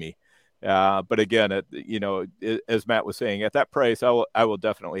guys worry me. But again, as Matt was saying, at that price, I will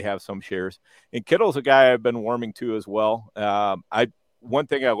definitely have some shares. And Kittle's a guy I've been warming to as well. One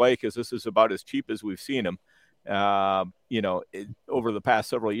thing I like is this is about as cheap as we've seen him, over the past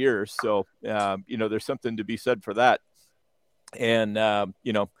several years. So, there's something to be said for that. And, a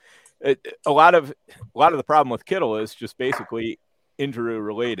lot of the problem with Kittle is just basically injury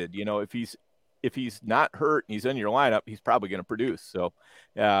related. If he's not hurt and he's in your lineup, he's probably going to produce. So,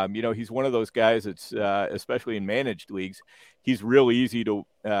 he's one of those guys that's, especially in managed leagues, he's real easy to,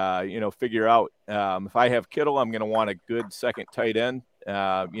 figure out. If I have Kittle, I'm going to want a good second tight end,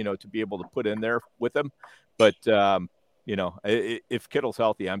 to be able to put in there with him. But, if Kittle's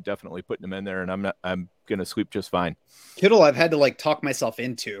healthy, I'm definitely putting him in there, and I'm going to sleep just fine. Kittle, I've had to talk myself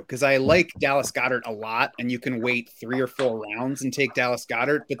into because I like Dallas Goedert a lot, and you can wait 3 or 4 rounds and take Dallas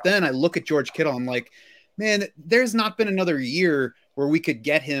Goedert. But then I look at George Kittle, I'm like, man, there's not been another year where we could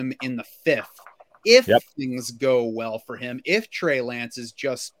get him in the 5th if things go well for him. If Trey Lance is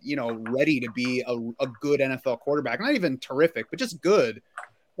just, ready to be a good NFL quarterback, not even terrific, but just good.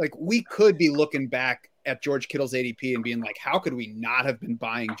 Like we could be looking back at George Kittle's ADP and being like, how could we not have been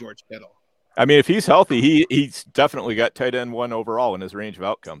buying George Kittle? I mean, if he's healthy, he's definitely got tight end 1 overall in his range of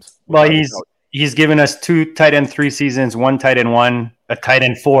outcomes. Well, he's given us 2 tight end 3 seasons, 1 tight end 1, a tight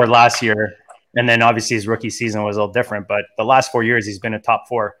end 4 last year. And then obviously his rookie season was a little different, but the last 4 years he's been a top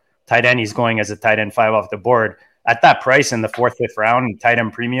 4 tight end. He's going as a tight end 5 off the board at that price in the 4th, 5th round, tight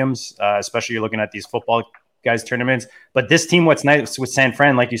end premiums, especially you're looking at these football guys tournaments. But this team, what's nice with San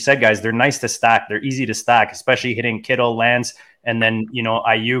Fran, like you said, guys, they're nice to stack. They're easy to stack, especially hitting Kittle, Lance, and then,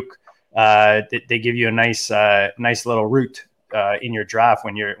 Ayuk. They give you a nice little route in your draft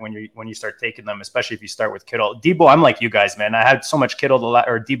when you start taking them, especially if you start with Kittle. Deebo, I'm like you guys, man. I had so much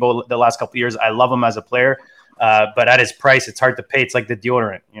Deebo the last couple of years. I love him as a player, but at his price, it's hard to pay. It's like the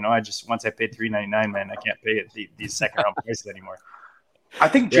deodorant, once I paid $3.99, man, I can't pay these second round prices anymore. I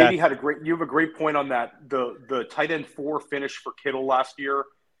think JD you have a great point on that. The tight end 4 finish for Kittle last year.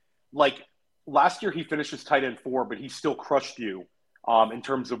 Like last year he finished as tight end 4, but he still crushed you in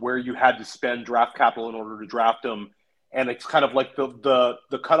terms of where you had to spend draft capital in order to draft him. And it's kind of like the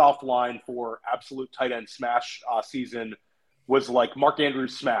cutoff line for absolute tight end smash season was like Mark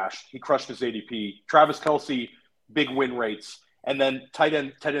Andrews smashed. He crushed his ADP. Travis Kelce, big win rates. And then tight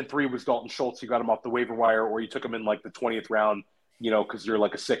end 3 was Dalton Schultz. You got him off the waiver wire, or you took him in like the 20th round, because you're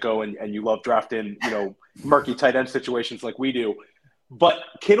like a sicko and you love drafting, murky tight end situations like we do. But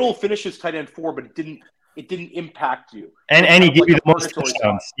Kittle finishes tight end 4, but it didn't it didn't impact you. And It's he kind of gave like you a the most purgatory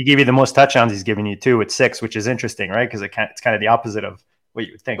touchdowns. spot. He gave you the most touchdowns he's given you too with 6, which is interesting, right? Because it's kind of the opposite of what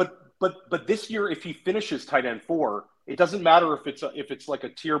you would think. But this year, if he finishes tight end 4, it doesn't matter if it's like a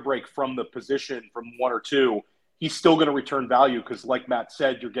tier break from the position from 1 or 2. He's still going to return value because, like Matt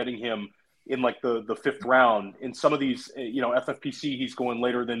said, you're getting him in like the 5th round. In some of these, FFPC, he's going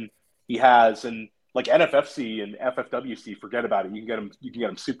later than he has, and like NFFC and FFWC, forget about it. You can get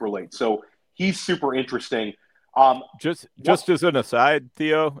him super late. So he's super interesting. Just as an aside,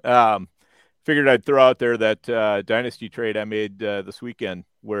 Theo, figured I'd throw out there that dynasty trade I made this weekend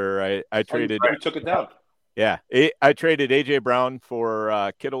where I traded. You took it down. Yeah, I traded AJ Brown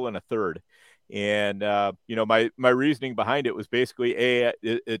for Kittle in a third. And, my reasoning behind it was basically,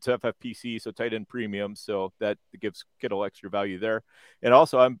 it's FFPC, so tight end premium. So that gives Kittle extra value there. And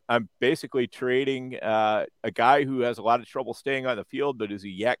also I'm basically trading a guy who has a lot of trouble staying on the field, but is a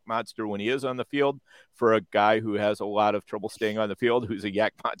yak monster when he is on the field, for a guy who has a lot of trouble staying on the field, who's a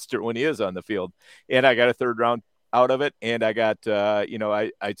yak monster when he is on the field. And I got a 3rd round out of it. And I got,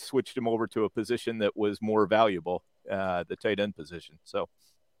 I switched him over to a position that was more valuable, the tight end position. So.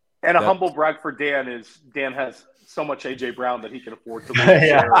 And a humble brag for Dan is Dan has so much AJ Brown that he can afford to lose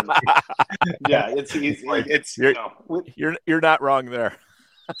share. It's you're not wrong there.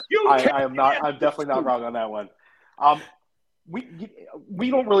 I am not. I'm definitely not wrong on that one. We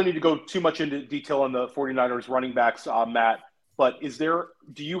don't really need to go too much into detail on the 49ers running backs, Matt. But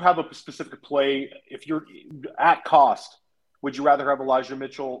do you have a specific play if you're at cost? Would you rather have Elijah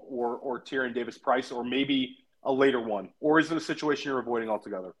Mitchell or Tyrion Davis-Price, or maybe a later one, or is it a situation you're avoiding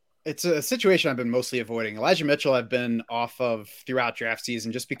altogether? It's a situation I've been mostly avoiding. Elijah Mitchell I've been off of throughout draft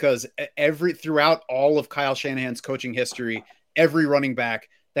season, just because throughout all of Kyle Shanahan's coaching history, every running back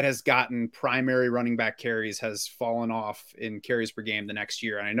that has gotten primary running back carries has fallen off in carries per game the next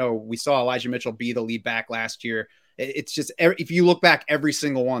year. And I know we saw Elijah Mitchell be the lead back last year. It's just, if you look back every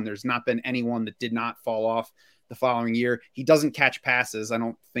single one, there's not been anyone that did not fall off the following year. He doesn't catch passes. I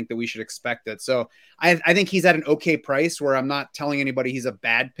don't think that we should expect it. So I think he's at an okay price where I'm not telling anybody he's a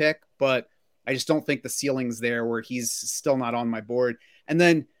bad pick, but I just don't think the ceiling's there where he's still not on my board. And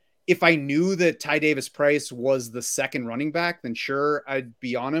then if I knew that Ty Davis-Price was the 2nd running back, then sure, I'd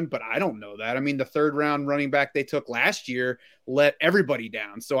be on him, but I don't know that. I mean, the 3rd round running back they took last year let everybody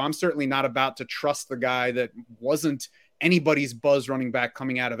down. So I'm certainly not about to trust the guy that wasn't anybody's buzz running back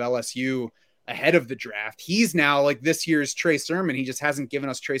coming out of LSU ahead of the draft. He's now like this year's Trey Sermon. He just hasn't given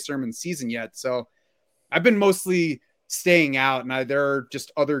us Trey Sermon's season yet. So I've been mostly staying out, and there are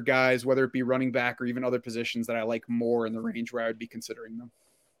just other guys, whether it be running back or even other positions, that I like more in the range where I would be considering them.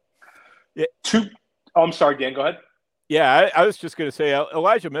 Yeah. I'm sorry, Dan, go ahead. Yeah, I was just going to say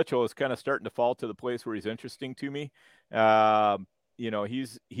Elijah Mitchell is kind of starting to fall to the place where he's interesting to me.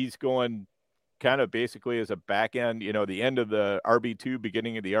 He's going kind of basically as a back end, the end of the RB2,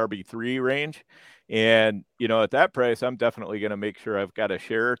 beginning of the RB3 range. And, at that price, I'm definitely going to make sure I've got a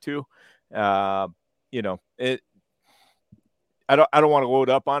share or two. I don't want to load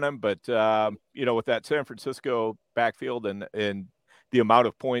up on him, but, with that San Francisco backfield and the amount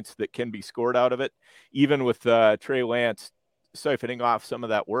of points that can be scored out of it, even with Trey Lance siphoning off some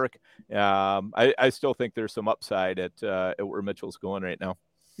of that work, I still think there's some upside at where Mitchell's going right now.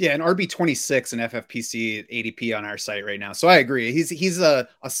 Yeah, an RB26 and FFPC ADP on our site right now. So I agree. He's a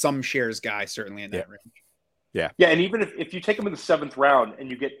some shares guy, certainly in that range. Yeah. Yeah, and even if you take him in the 7th round and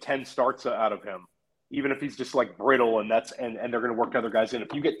you get 10 starts out of him, even if he's just like brittle and they're going to work other guys in,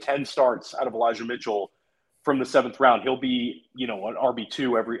 if you get 10 starts out of Elijah Mitchell from the 7th round, he'll be, an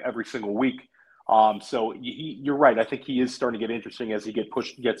RB2 every single week. So you're right. I think he is starting to get interesting as he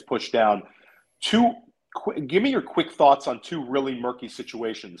gets pushed down. Give me your quick thoughts on 2 really murky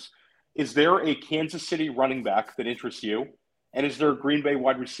situations. Is there a Kansas City running back that interests you? And is there a Green Bay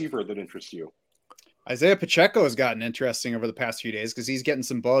wide receiver that interests you? Isaiah Pacheco has gotten interesting over the past few days because he's getting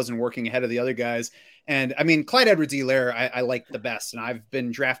some buzz and working ahead of the other guys. And I mean, Clyde Edwards-Helaire, I like the best. And I've been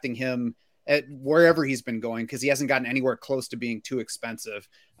drafting him at wherever he's been going because he hasn't gotten anywhere close to being too expensive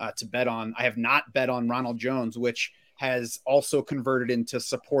to bet on. I have not bet on Ronald Jones, which has also converted into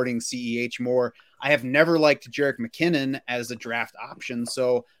supporting CEH more. I have never liked Jerick McKinnon as a draft option,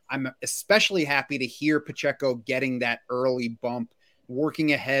 so I'm especially happy to hear Pacheco getting that early bump,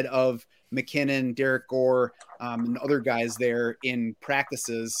 working ahead of McKinnon, Derek Gore, and other guys there in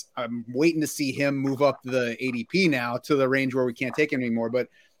practices. I'm waiting to see him move up the ADP now to the range where we can't take him anymore, but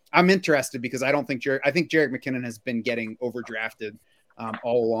I'm interested because I think Jerick McKinnon has been getting overdrafted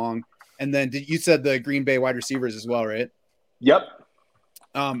all along. And then you said the Green Bay wide receivers as well, right? Yep.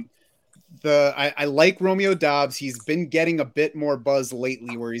 I like Romeo Doubs. He's been getting a bit more buzz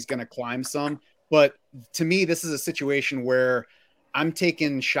lately where he's going to climb some. But to me, this is a situation where I'm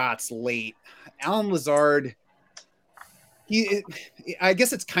taking shots late. Allen Lazard, I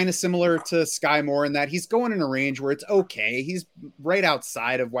guess it's kind of similar to Sky Moore in that he's going in a range where it's okay. He's right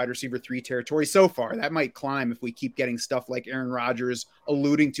outside of wide receiver 3 territory so far. That might climb if we keep getting stuff like Aaron Rodgers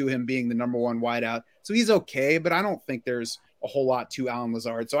alluding to him being the number 1 wideout. So he's okay, but I don't think there's a whole lot to Allen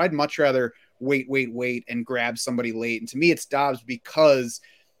Lazard. So I'd much rather wait and grab somebody late. And to me, it's Dobbs because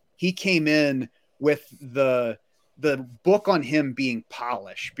he came in with the book on him being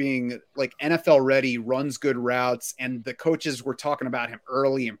polished, being like NFL ready, runs good routes. And the coaches were talking about him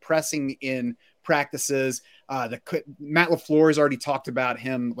early, impressing in practices. Matt LaFleur has already talked about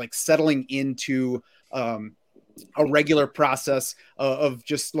him like settling into a regular process of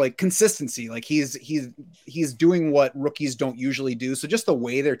just like consistency. Like he's doing what rookies don't usually do. So just the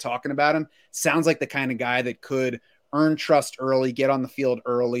way they're talking about him sounds like the kind of guy that could earn trust early, get on the field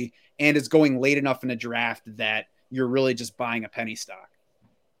early, and is going late enough in a draft that you're really just buying a penny stock.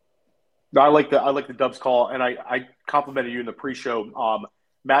 No, I like the Dubs call, and I complimented you in the pre-show.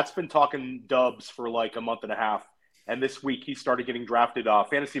 Matt's been talking Dubs for like a month and a half, and this week he started getting drafted.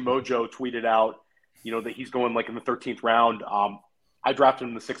 Fantasy Mojo tweeted out, that he's going like in the 13th round. I drafted him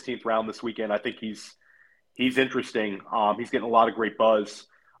in the 16th round this weekend. I think he's interesting. He's getting a lot of great buzz.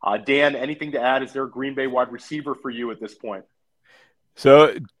 Dan, anything to add? Is there a Green Bay wide receiver for you at this point?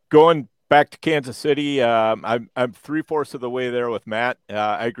 So going back to Kansas City, I'm 3/4 of the way there with Matt.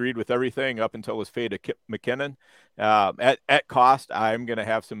 I agreed with everything up until his fade of McKinnon. At cost, I'm going to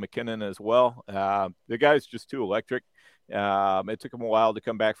have some McKinnon as well. The guy's just too electric. It took him a while to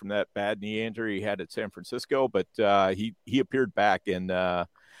come back from that bad knee injury he had at San Francisco, but he appeared back. And the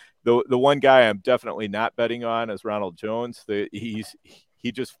one guy I'm definitely not betting on is Ronald Jones.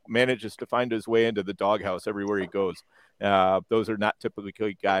 He just manages to find his way into the doghouse everywhere he goes. Those are not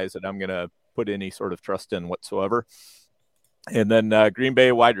typically guys that I'm going to put any sort of trust in whatsoever. And then Green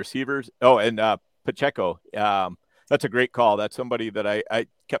Bay wide receivers. Oh, and Pacheco. That's a great call. That's somebody that I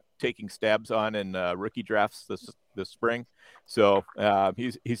kept taking stabs on in rookie drafts this spring. So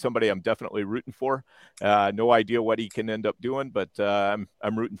he's somebody I'm definitely rooting for. No idea what he can end up doing, but I'm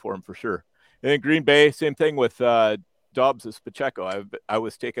rooting for him for sure. And then Green Bay, same thing with Dobbs as Pacheco. I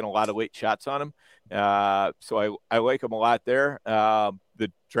was taking a lot of late shots on him. So I like him a lot there.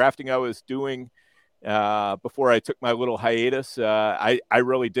 The drafting I was doing before I took my little hiatus, I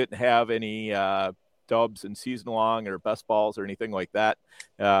really didn't have any Dobbs in season long or best balls or anything like that.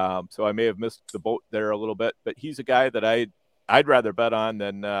 So I may have missed the boat there a little bit, but he's a guy that I'd rather bet on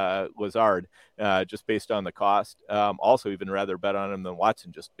than Lazard, just based on the cost. Also even rather bet on him than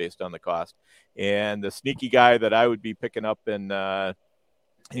Watson, just based on the cost. And the sneaky guy that I would be picking up in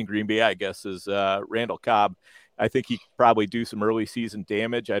Green Bay, I guess, is Randall Cobb. I think he could probably do some early season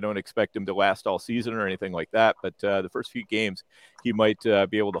damage. I don't expect him to last all season or anything like that, but the first few games, he might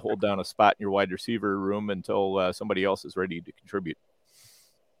be able to hold down a spot in your wide receiver room until somebody else is ready to contribute.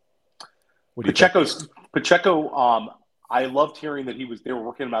 Pacheco, I loved hearing that they were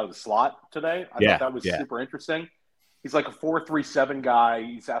working him out of the slot today. I thought that was super interesting. He's like a 4.37 guy.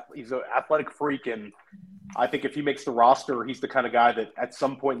 He's an athletic freak, and I think if he makes the roster, he's the kind of guy that at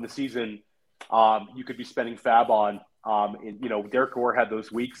some point in the season you could be spending fab on. Derek Gore had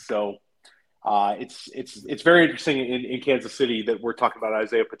those weeks, so it's very interesting in Kansas City that we're talking about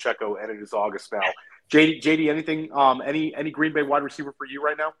Isaiah Pacheco, and it is August now. JD, anything? Any Green Bay wide receiver for you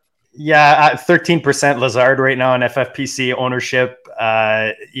right now? Yeah, 13% Lazard right now in FFPC ownership.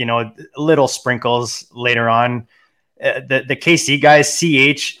 Little sprinkles later on. The KC guys,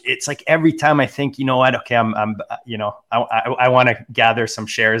 CH, it's like every time I think, you know what, okay, I want to gather some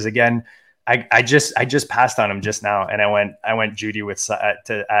shares again. I just passed on him just now, and I went Judy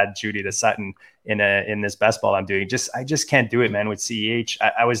to add Judy to Sutton in this best ball I'm doing. I just can't do it, man. With CH,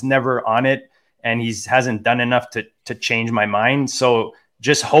 I was never on it, and hasn't done enough to change my mind. So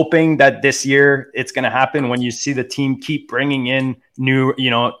just hoping that this year it's going to happen when you see the team keep bringing in new,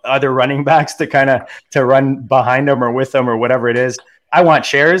 other running backs to run behind them or with them or whatever it is. I want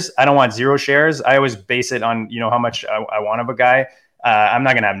shares. I don't want zero shares. I always base it on, how much I want of a guy. I'm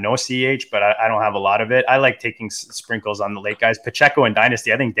not going to have no CH, but I don't have a lot of it. I like taking sprinkles on the late guys. Pacheco and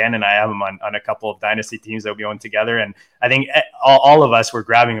Dynasty, I think Dan and I have him on a couple of Dynasty teams that we own together. And I think all of us were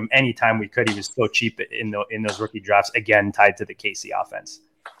grabbing him anytime we could. He was so cheap in those rookie drafts, again, tied to the KC offense.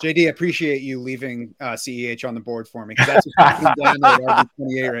 JD, appreciate you leaving CEH on the board for me, because that's just down there at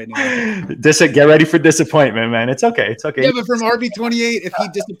RB28 right now. Get ready for disappointment, man. It's okay. It's okay. Yeah, but from RB28, if he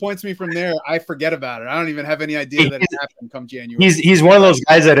disappoints me from there, I forget about it. I don't even have any idea that it happened come January. He's one of those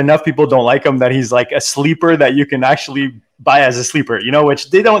guys that enough people don't like him that he's like a sleeper that you can actually buy as a sleeper, which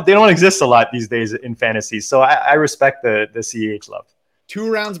they don't exist a lot these days in fantasy. So I respect the CEH love. 2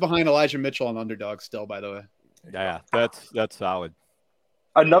 rounds behind Elijah Mitchell on underdog still, by the way. Yeah, that's solid.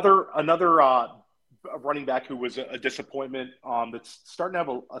 Another running back who was a disappointment that's starting to have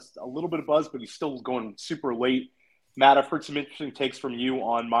a little bit of buzz, but he's still going super late. Matt, I've heard some interesting takes from you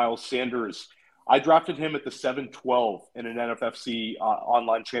on Miles Sanders. I drafted him at the 7-12 in an NFFC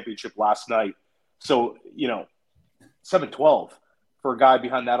online championship last night. So, 7-12 for a guy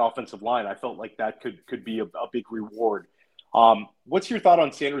behind that offensive line, I felt like that could be a big reward. What's your thought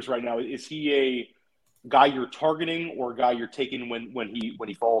on Sanders right now? Is he a guy you're targeting or a guy you're taking when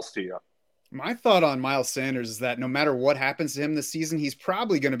he falls to you? My thought on Miles Sanders is that no matter what happens to him this season, he's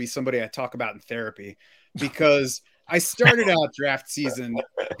probably going to be somebody I talk about in therapy, because I started out draft season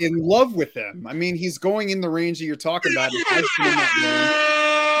in love with him. I mean, he's going in the range that you're talking about. He has been in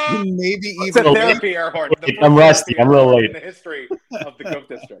that range. Maybe even it's a therapy air horn. I'm rusty. I'm a little late. In the history of the Goat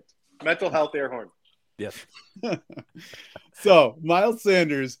District. Mental health air horn. Yes. So Miles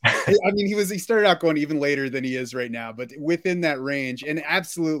Sanders, I mean, he started out going even later than he is right now, but within that range, and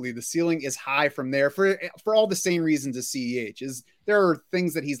absolutely the ceiling is high from there for all the same reasons as CEH. Is there are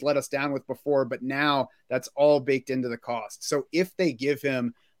things that he's let us down with before, but now that's all baked into the cost. So if they give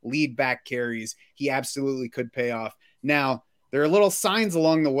him lead back carries, he absolutely could pay off. Now, there are little signs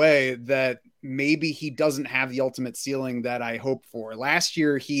along the way that maybe he doesn't have the ultimate ceiling that I hoped for. Last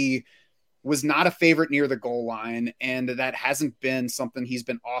year, he was not a favorite near the goal line, and that hasn't been something he's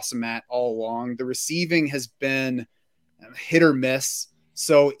been awesome at all along. The receiving has been hit or miss.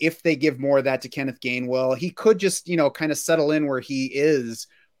 So if they give more of that to Kenneth Gainwell, he could just, kind of settle in where he is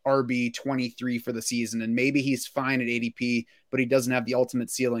RB 23 for the season. And maybe he's fine at ADP, but he doesn't have the ultimate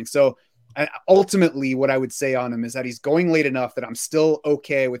ceiling. So ultimately what I would say on him is that he's going late enough that I'm still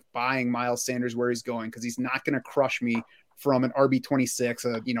okay with buying Miles Sanders where he's going, because he's not going to crush me from an RB 26,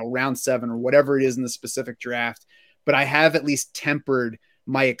 round 7 or whatever it is in the specific draft. But I have at least tempered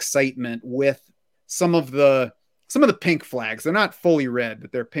my excitement with some of the pink flags. They're not fully red,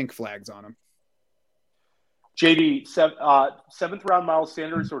 but they're pink flags on them. JD, 7th round Miles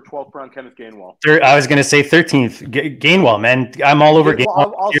Sanders or 12th round Kenneth Gainwell? I was going to say 13th Gainwell, man. I'm all over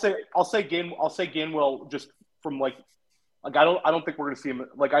Gainwell. I'll say Gainwell just from I don't think we're going to see him.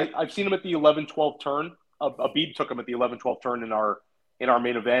 I've seen him at the 11-12 turn. Abib took him at the 11-12 turn in our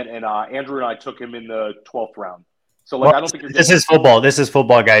main event, and Andrew and I took him in the 12th round. So I don't think you're. This is football. This is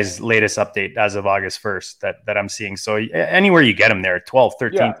football guys' latest update as of August 1st that I'm seeing. So anywhere you get him there, 12th,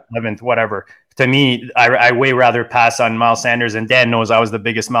 13th, 11th, whatever. To me, I way rather pass on Miles Sanders. And Dan knows I was the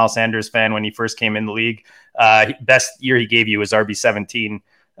biggest Miles Sanders fan when he first came in the league. Best year he gave you was RB 17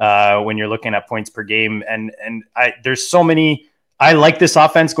 when you're looking at points per game. And there's so many. I like this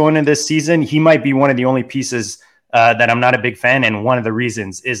offense going into this season. He might be one of the only pieces that I'm not a big fan. And one of the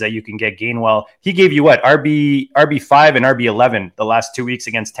reasons is that you can get Gainwell. He gave you RB5 and RB 11 the last 2 weeks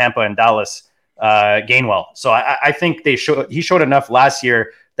against Tampa and Dallas, Gainwell. So I think he showed enough last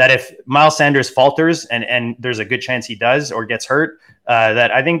year that if Miles Sanders falters, and there's a good chance he does or gets hurt,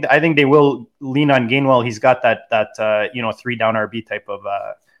 that I think they will lean on Gainwell. He's got that 3-down RB type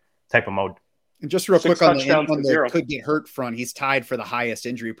of mode. And just real quick on the could get hurt front, he's tied for the highest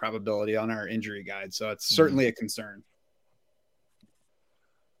injury probability on our injury guide. So it's certainly a concern.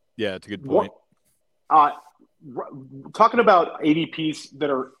 Yeah, it's a good point. Talking about ADPs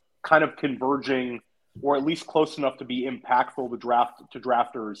that are kind of converging or at least close enough to be impactful to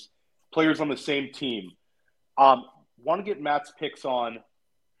drafters, players on the same team. Want to get Matt's picks on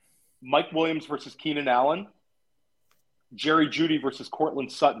Mike Williams versus Keenan Allen, Jerry Jeudy versus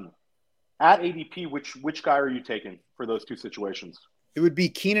Cortland Sutton. At ADP, which guy are you taking for those two situations? It would be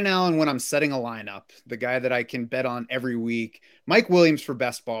Keenan Allen when I'm setting a lineup, the guy that I can bet on every week. Mike Williams for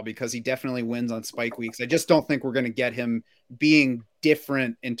best ball because he definitely wins on spike weeks. I just don't think we're going to get him being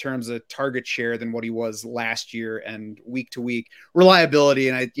different in terms of target share than what he was last year and week to week reliability.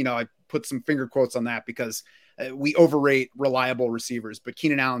 And I put some finger quotes on that because we overrate reliable receivers, but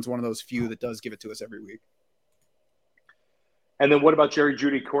Keenan Allen's one of those few that does give it to us every week. And then what about Jerry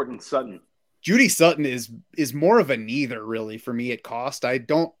Jeudy, Cortland Sutton? Judy Sutton is more of a neither really for me at cost.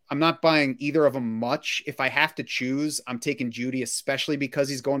 I'm not buying either of them much. If I have to choose, I'm taking Judy, especially because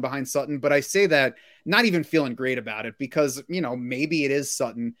he's going behind Sutton. But I say that not even feeling great about it because, maybe it is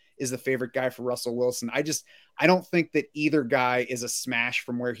Sutton is the favorite guy for Russell Wilson. I don't think that either guy is a smash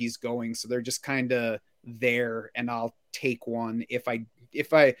from where he's going. So they're just kind of there, and I'll take one if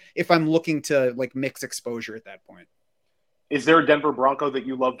I'm looking to like mix exposure at that point. Is there a Denver Bronco that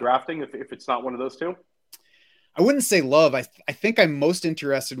you love drafting if it's not one of those two? I wouldn't say love. I think I'm most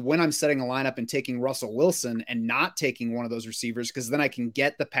interested when I'm setting a lineup and taking Russell Wilson and not taking one of those receivers, because then I can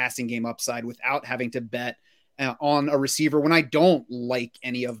get the passing game upside without having to bet on a receiver when I don't like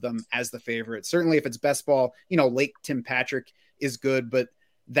any of them as the favorite. Certainly if it's best ball, late Tim Patrick is good, but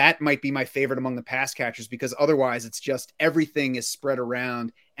that might be my favorite among the pass catchers because otherwise it's just everything is spread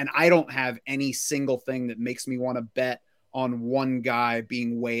around and I don't have any single thing that makes me want to bet on one guy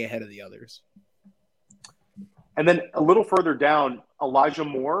being way ahead of the others. And then a little further down, Elijah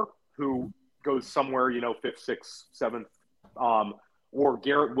Moore, who goes somewhere, fifth, sixth, seventh, or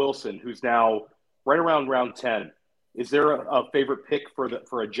Garrett Wilson, who's now right around round 10. Is there a favorite pick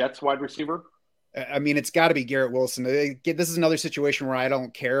for a Jets wide receiver? I mean, it's got to be Garrett Wilson. This is another situation where I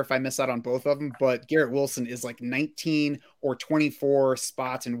don't care if I miss out on both of them, but Garrett Wilson is like 19 or 24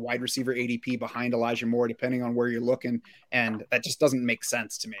 spots in wide receiver ADP behind Elijah Moore, depending on where you're looking. And that just doesn't make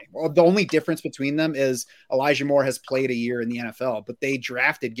sense to me. Well, the only difference between them is Elijah Moore has played a year in the NFL, but they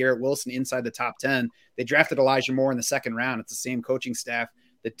drafted Garrett Wilson inside the top 10. They drafted Elijah Moore in the second round. It's the same coaching staff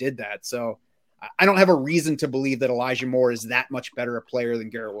that did that. So I don't have a reason to believe that Elijah Moore is that much better a player than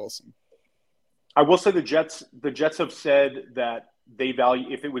Garrett Wilson. I will say the Jets have said that they value,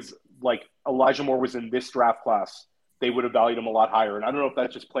 if it was like Elijah Moore was in this draft class, they would have valued him a lot higher. And I don't know if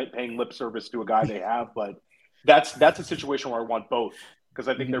that's just paying lip service to a guy they have, but that's a situation where I want both because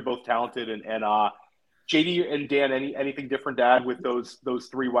I think they're both talented. And JD and Dan, anything different to add with those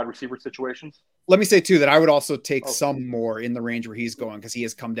three wide receiver situations? Let me say too that I would also take some more in the range where he's going because he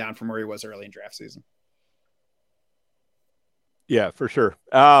has come down from where he was early in draft season. Yeah, for sure.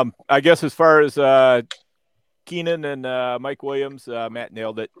 I guess as far as Keenan and Mike Williams, Matt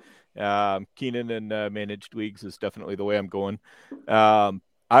nailed it. Keenan and managed leagues is definitely the way I'm going.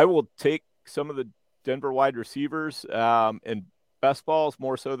 I will take some of the Denver wide receivers and best balls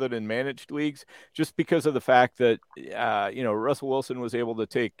more so than in managed leagues, just because of the fact that, Russell Wilson was able to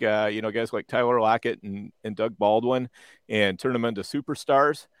take, guys like Tyler Lockett and Doug Baldwin and turn them into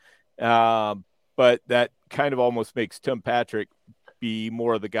superstars. But that kind of almost makes Tim Patrick be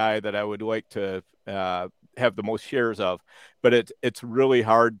more of the guy that I would like to have the most shares of. But it's really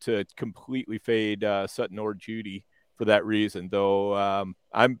hard to completely fade Sutton or Judy for that reason, though.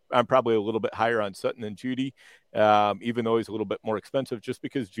 I'm probably a little bit higher on Sutton than Judy, even though he's a little bit more expensive, just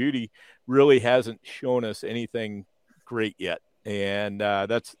because Judy really hasn't shown us anything great yet, and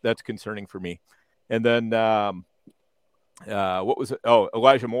that's concerning for me. And then what was it? Oh,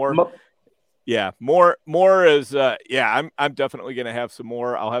 Elijah Moore. Yeah, more is I'm definitely going to have some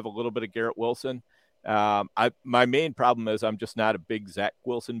more. I'll have a little bit of Garrett Wilson. My main problem is I'm just not a big Zach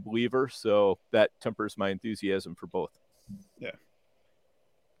Wilson believer, so that tempers my enthusiasm for both. Yeah.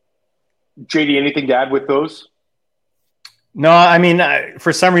 JD, anything to add with those? No, I mean,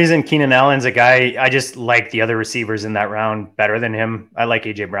 for some reason, Keenan Allen's a guy, I just like the other receivers in that round better than him. I like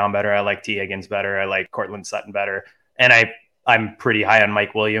A.J. Brown better. I like T. Higgins better. I like Cortland Sutton better. And I'm pretty high on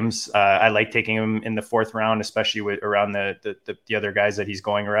Mike Williams. I like taking him in the fourth round, especially around the other guys that he's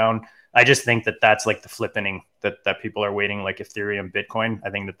going around. I just think that's like the flip inning that people are waiting, like Ethereum, Bitcoin. I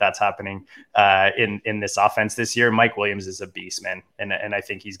think that's happening in this offense this year. Mike Williams is a beast, man. And I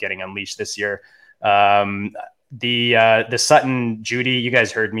think he's getting unleashed this year. The Sutton, Judy, you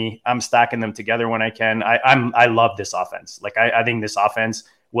guys heard me. I'm stacking them together when I can. I love this offense. Like I think this offense,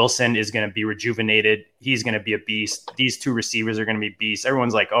 Wilson is going to be rejuvenated. He's going to be a beast. These two receivers are going to be beasts.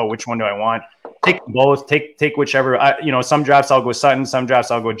 Everyone's like, oh, which one do I want? Take both. Take whichever. Some drafts I'll go Sutton. Some drafts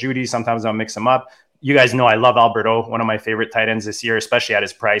I'll go Judy. Sometimes I'll mix them up. You guys know I love Alberto, one of my favorite tight ends this year, especially at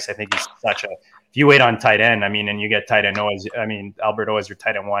his price. I think he's if you wait on tight end, and you get tight end Alberto as your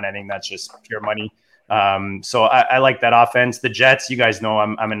tight end one, I think that's just pure money. So I like that offense. The Jets, you guys know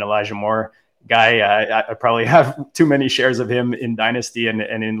I'm an Elijah Moore guy. I probably have too many shares of him in Dynasty and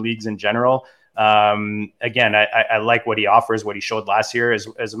in leagues in general. Again, I like what he offers, what he showed last year.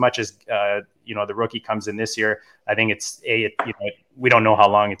 As much as the rookie comes in this year, I think we don't know how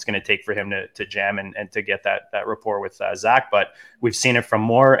long it's going to take for him to jam and to get that rapport with Zach, but we've seen it from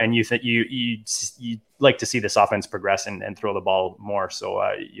Moore, and you like to see this offense progress and throw the ball more. So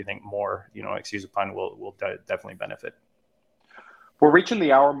you think Moore, excuse the pun, will definitely benefit. We're reaching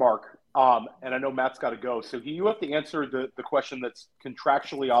the hour mark. and I know Matt's got to go. So you have to answer the question that's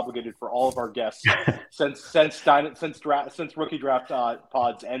contractually obligated for all of our guests since rookie draft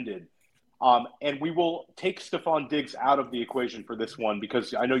pods ended. And we will take Stephon Diggs out of the equation for this one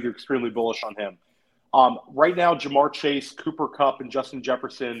because I know you're extremely bullish on him. Right now, Jamar Chase, Cooper Kupp, and Justin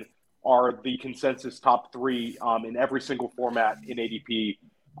Jefferson are the consensus top three in every single format in ADP.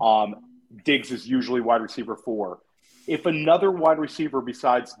 Diggs is usually wide receiver 4. If another wide receiver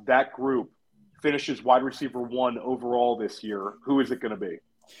besides that group finishes wide receiver 1 overall this year, who is it going to be?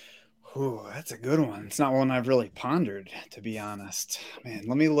 Ooh, that's a good one. It's not one I've really pondered, to be honest. Man,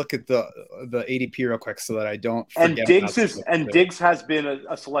 let me look at the ADP real quick so that I don't forget. Diggs has been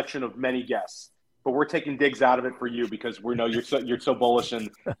a selection of many guests, but we're taking Diggs out of it for you because we know you're so bullish and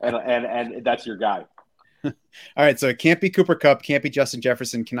that's your guy. All right, so it can't be Cooper Kupp, can't be Justin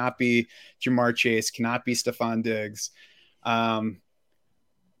Jefferson, cannot be Jamar Chase, cannot be Stephon Diggs.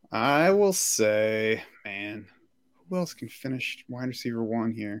 I will say, man, who else can finish wide receiver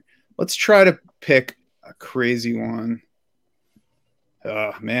 1 here? Let's try to pick a crazy one.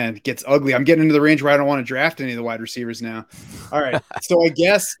 Oh, man, it gets ugly. I'm getting into the range where I don't want to draft any of the wide receivers now. All right, so I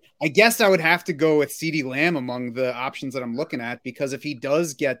guess I would have to go with CeeDee Lamb among the options that I'm looking at because if he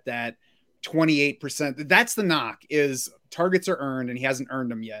does get that 28%, that's the knock, is targets are earned and he hasn't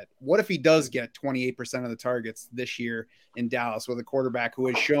earned them yet. What if he does get 28% of the targets this year in Dallas with a quarterback who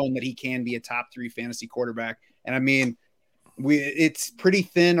has shown that he can be a top 3 fantasy quarterback? And I mean, it's pretty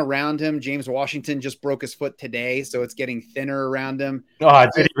thin around him. James Washington just broke his foot today, so it's getting thinner around him. Oh,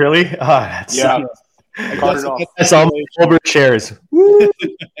 did he really? Oh, that's yeah. That's all over shares.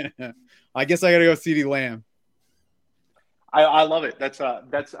 I guess I got to go CeeDee Lamb. I love it. That's a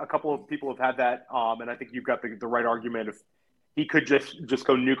couple of people have had that, and I think you've got the right argument. If he could just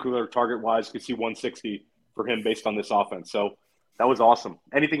go nuclear target wise, could see 160 for him based on this offense. So that was awesome.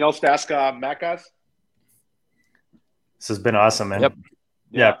 Anything else to ask Matt, guys? This has been awesome, man. Yep.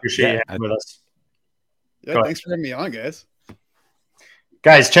 Yeah, appreciate you hanging with us. Yeah, thanks for having me on, guys.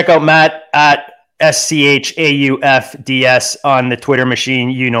 Guys, check out Matt at SCHAUFDS on the Twitter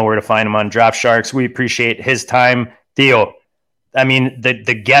machine. You know where to find him on Draft Sharks. We appreciate his time. Theo, I mean,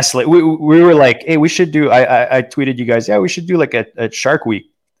 the guest, like, we were like, hey, we should do, I tweeted you guys, yeah, we should do like a Shark Week,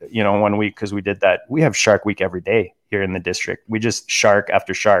 1 week, because we did that. We have Shark Week every day here in the district. We just shark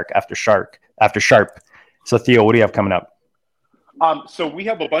after shark after shark after sharp. So, Theo, what do you have coming up? So we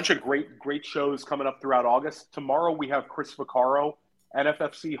have a bunch of great shows coming up throughout August. Tomorrow we have Chris Vaccaro,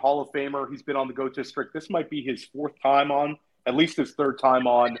 NFFC Hall of Famer. He's been on the GOAT District. This might be his 4th time on, at least his 3rd time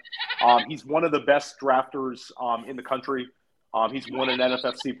on. He's one of the best drafters in the country. He's won an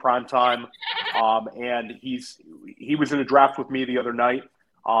NFFC primetime, and he was in a draft with me the other night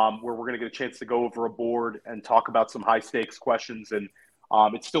where we're going to get a chance to go over a board and talk about some high stakes questions. And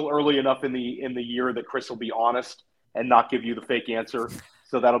it's still early enough in the year that Chris will be honest and not give you the fake answer.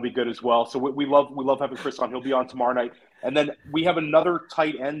 So that'll be good as well. So we love having Chris on. He'll be on tomorrow night. And then we have another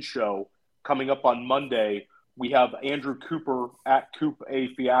tight end show coming up on Monday. We have Andrew Cooper at Coop A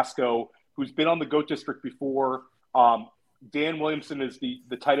Fiasco, who's been on the GOAT District before. Dan Williamson is the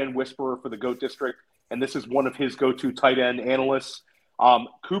tight end whisperer for the GOAT District, and this is one of his go-to tight end analysts.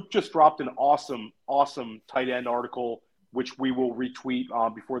 Coop just dropped an awesome tight end article, which we will retweet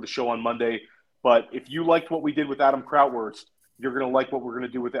before the show on Monday. But if you liked what we did with Adam Krautwurst, you're going to like what we're going to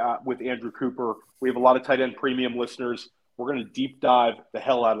do with Andrew Cooper. We have a lot of tight end premium listeners. We're going to deep dive the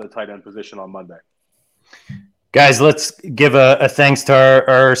hell out of the tight end position on Monday. Guys, let's give a thanks to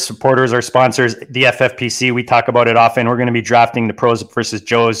our supporters, our sponsors, the FFPC. We talk about it often. We're going to be drafting the pros versus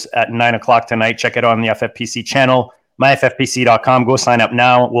Joes at 9:00 tonight. Check it out on the FFPC channel, myffpc.com. Go sign up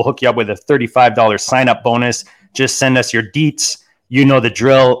now. We'll hook you up with a $35 sign-up bonus. Just send us your deets. You know the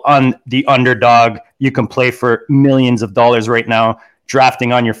drill. On the Underdog, you can play for millions of dollars right now,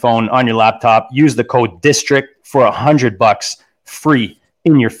 drafting on your phone, on your laptop. Use the code DISTRICT for $100 free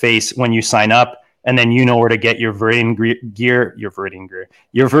in your face when you sign up. And then you know where to get your Viridian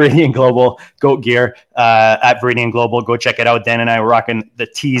Global GOAT gear at Viridian Global. Go check it out. Dan and I were rocking the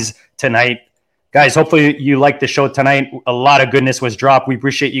tees tonight. Guys, hopefully you liked the show tonight. A lot of goodness was dropped. We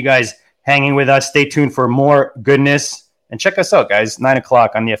appreciate you guys hanging with us. Stay tuned for more goodness. And check us out, guys.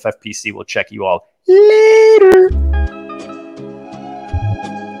 9:00 on the FFPC. We'll check you all later.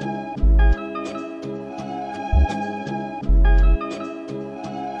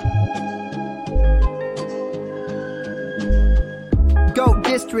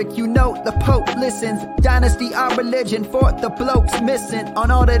 district, you know the Pope listens. Dynasty, our religion, for the blokes missing. On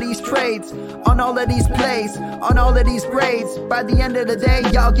all of these trades, on all of these plays, on all of these grades. By the end of the day,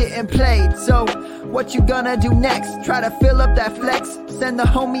 y'all getting played. So, what you gonna do next? Try to fill up that flex? Send the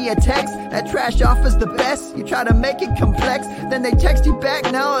homie a text? That trash offer's the best? You try to make it complex, then they text you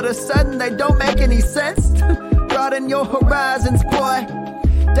back. Now all of a sudden they don't make any sense. Broaden your horizons, boy.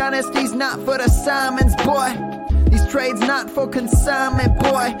 Dynasty's not for the Simons, boy. These trades not for consignment,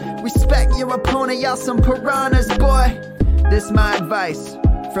 boy. Respect your opponent, y'all some piranhas, boy. This my advice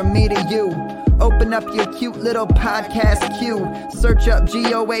from me to you. Open up your cute little podcast queue. Search up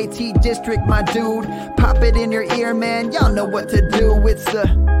GOAT District, my dude. Pop it in your ear, man. Y'all know what to do. It's the...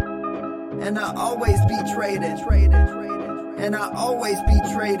 And I always be trading. And I always be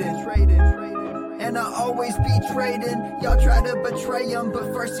trading. And I always be trading. Y'all try to betray them, but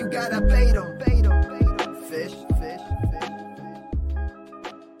first you gotta bait them. Fish.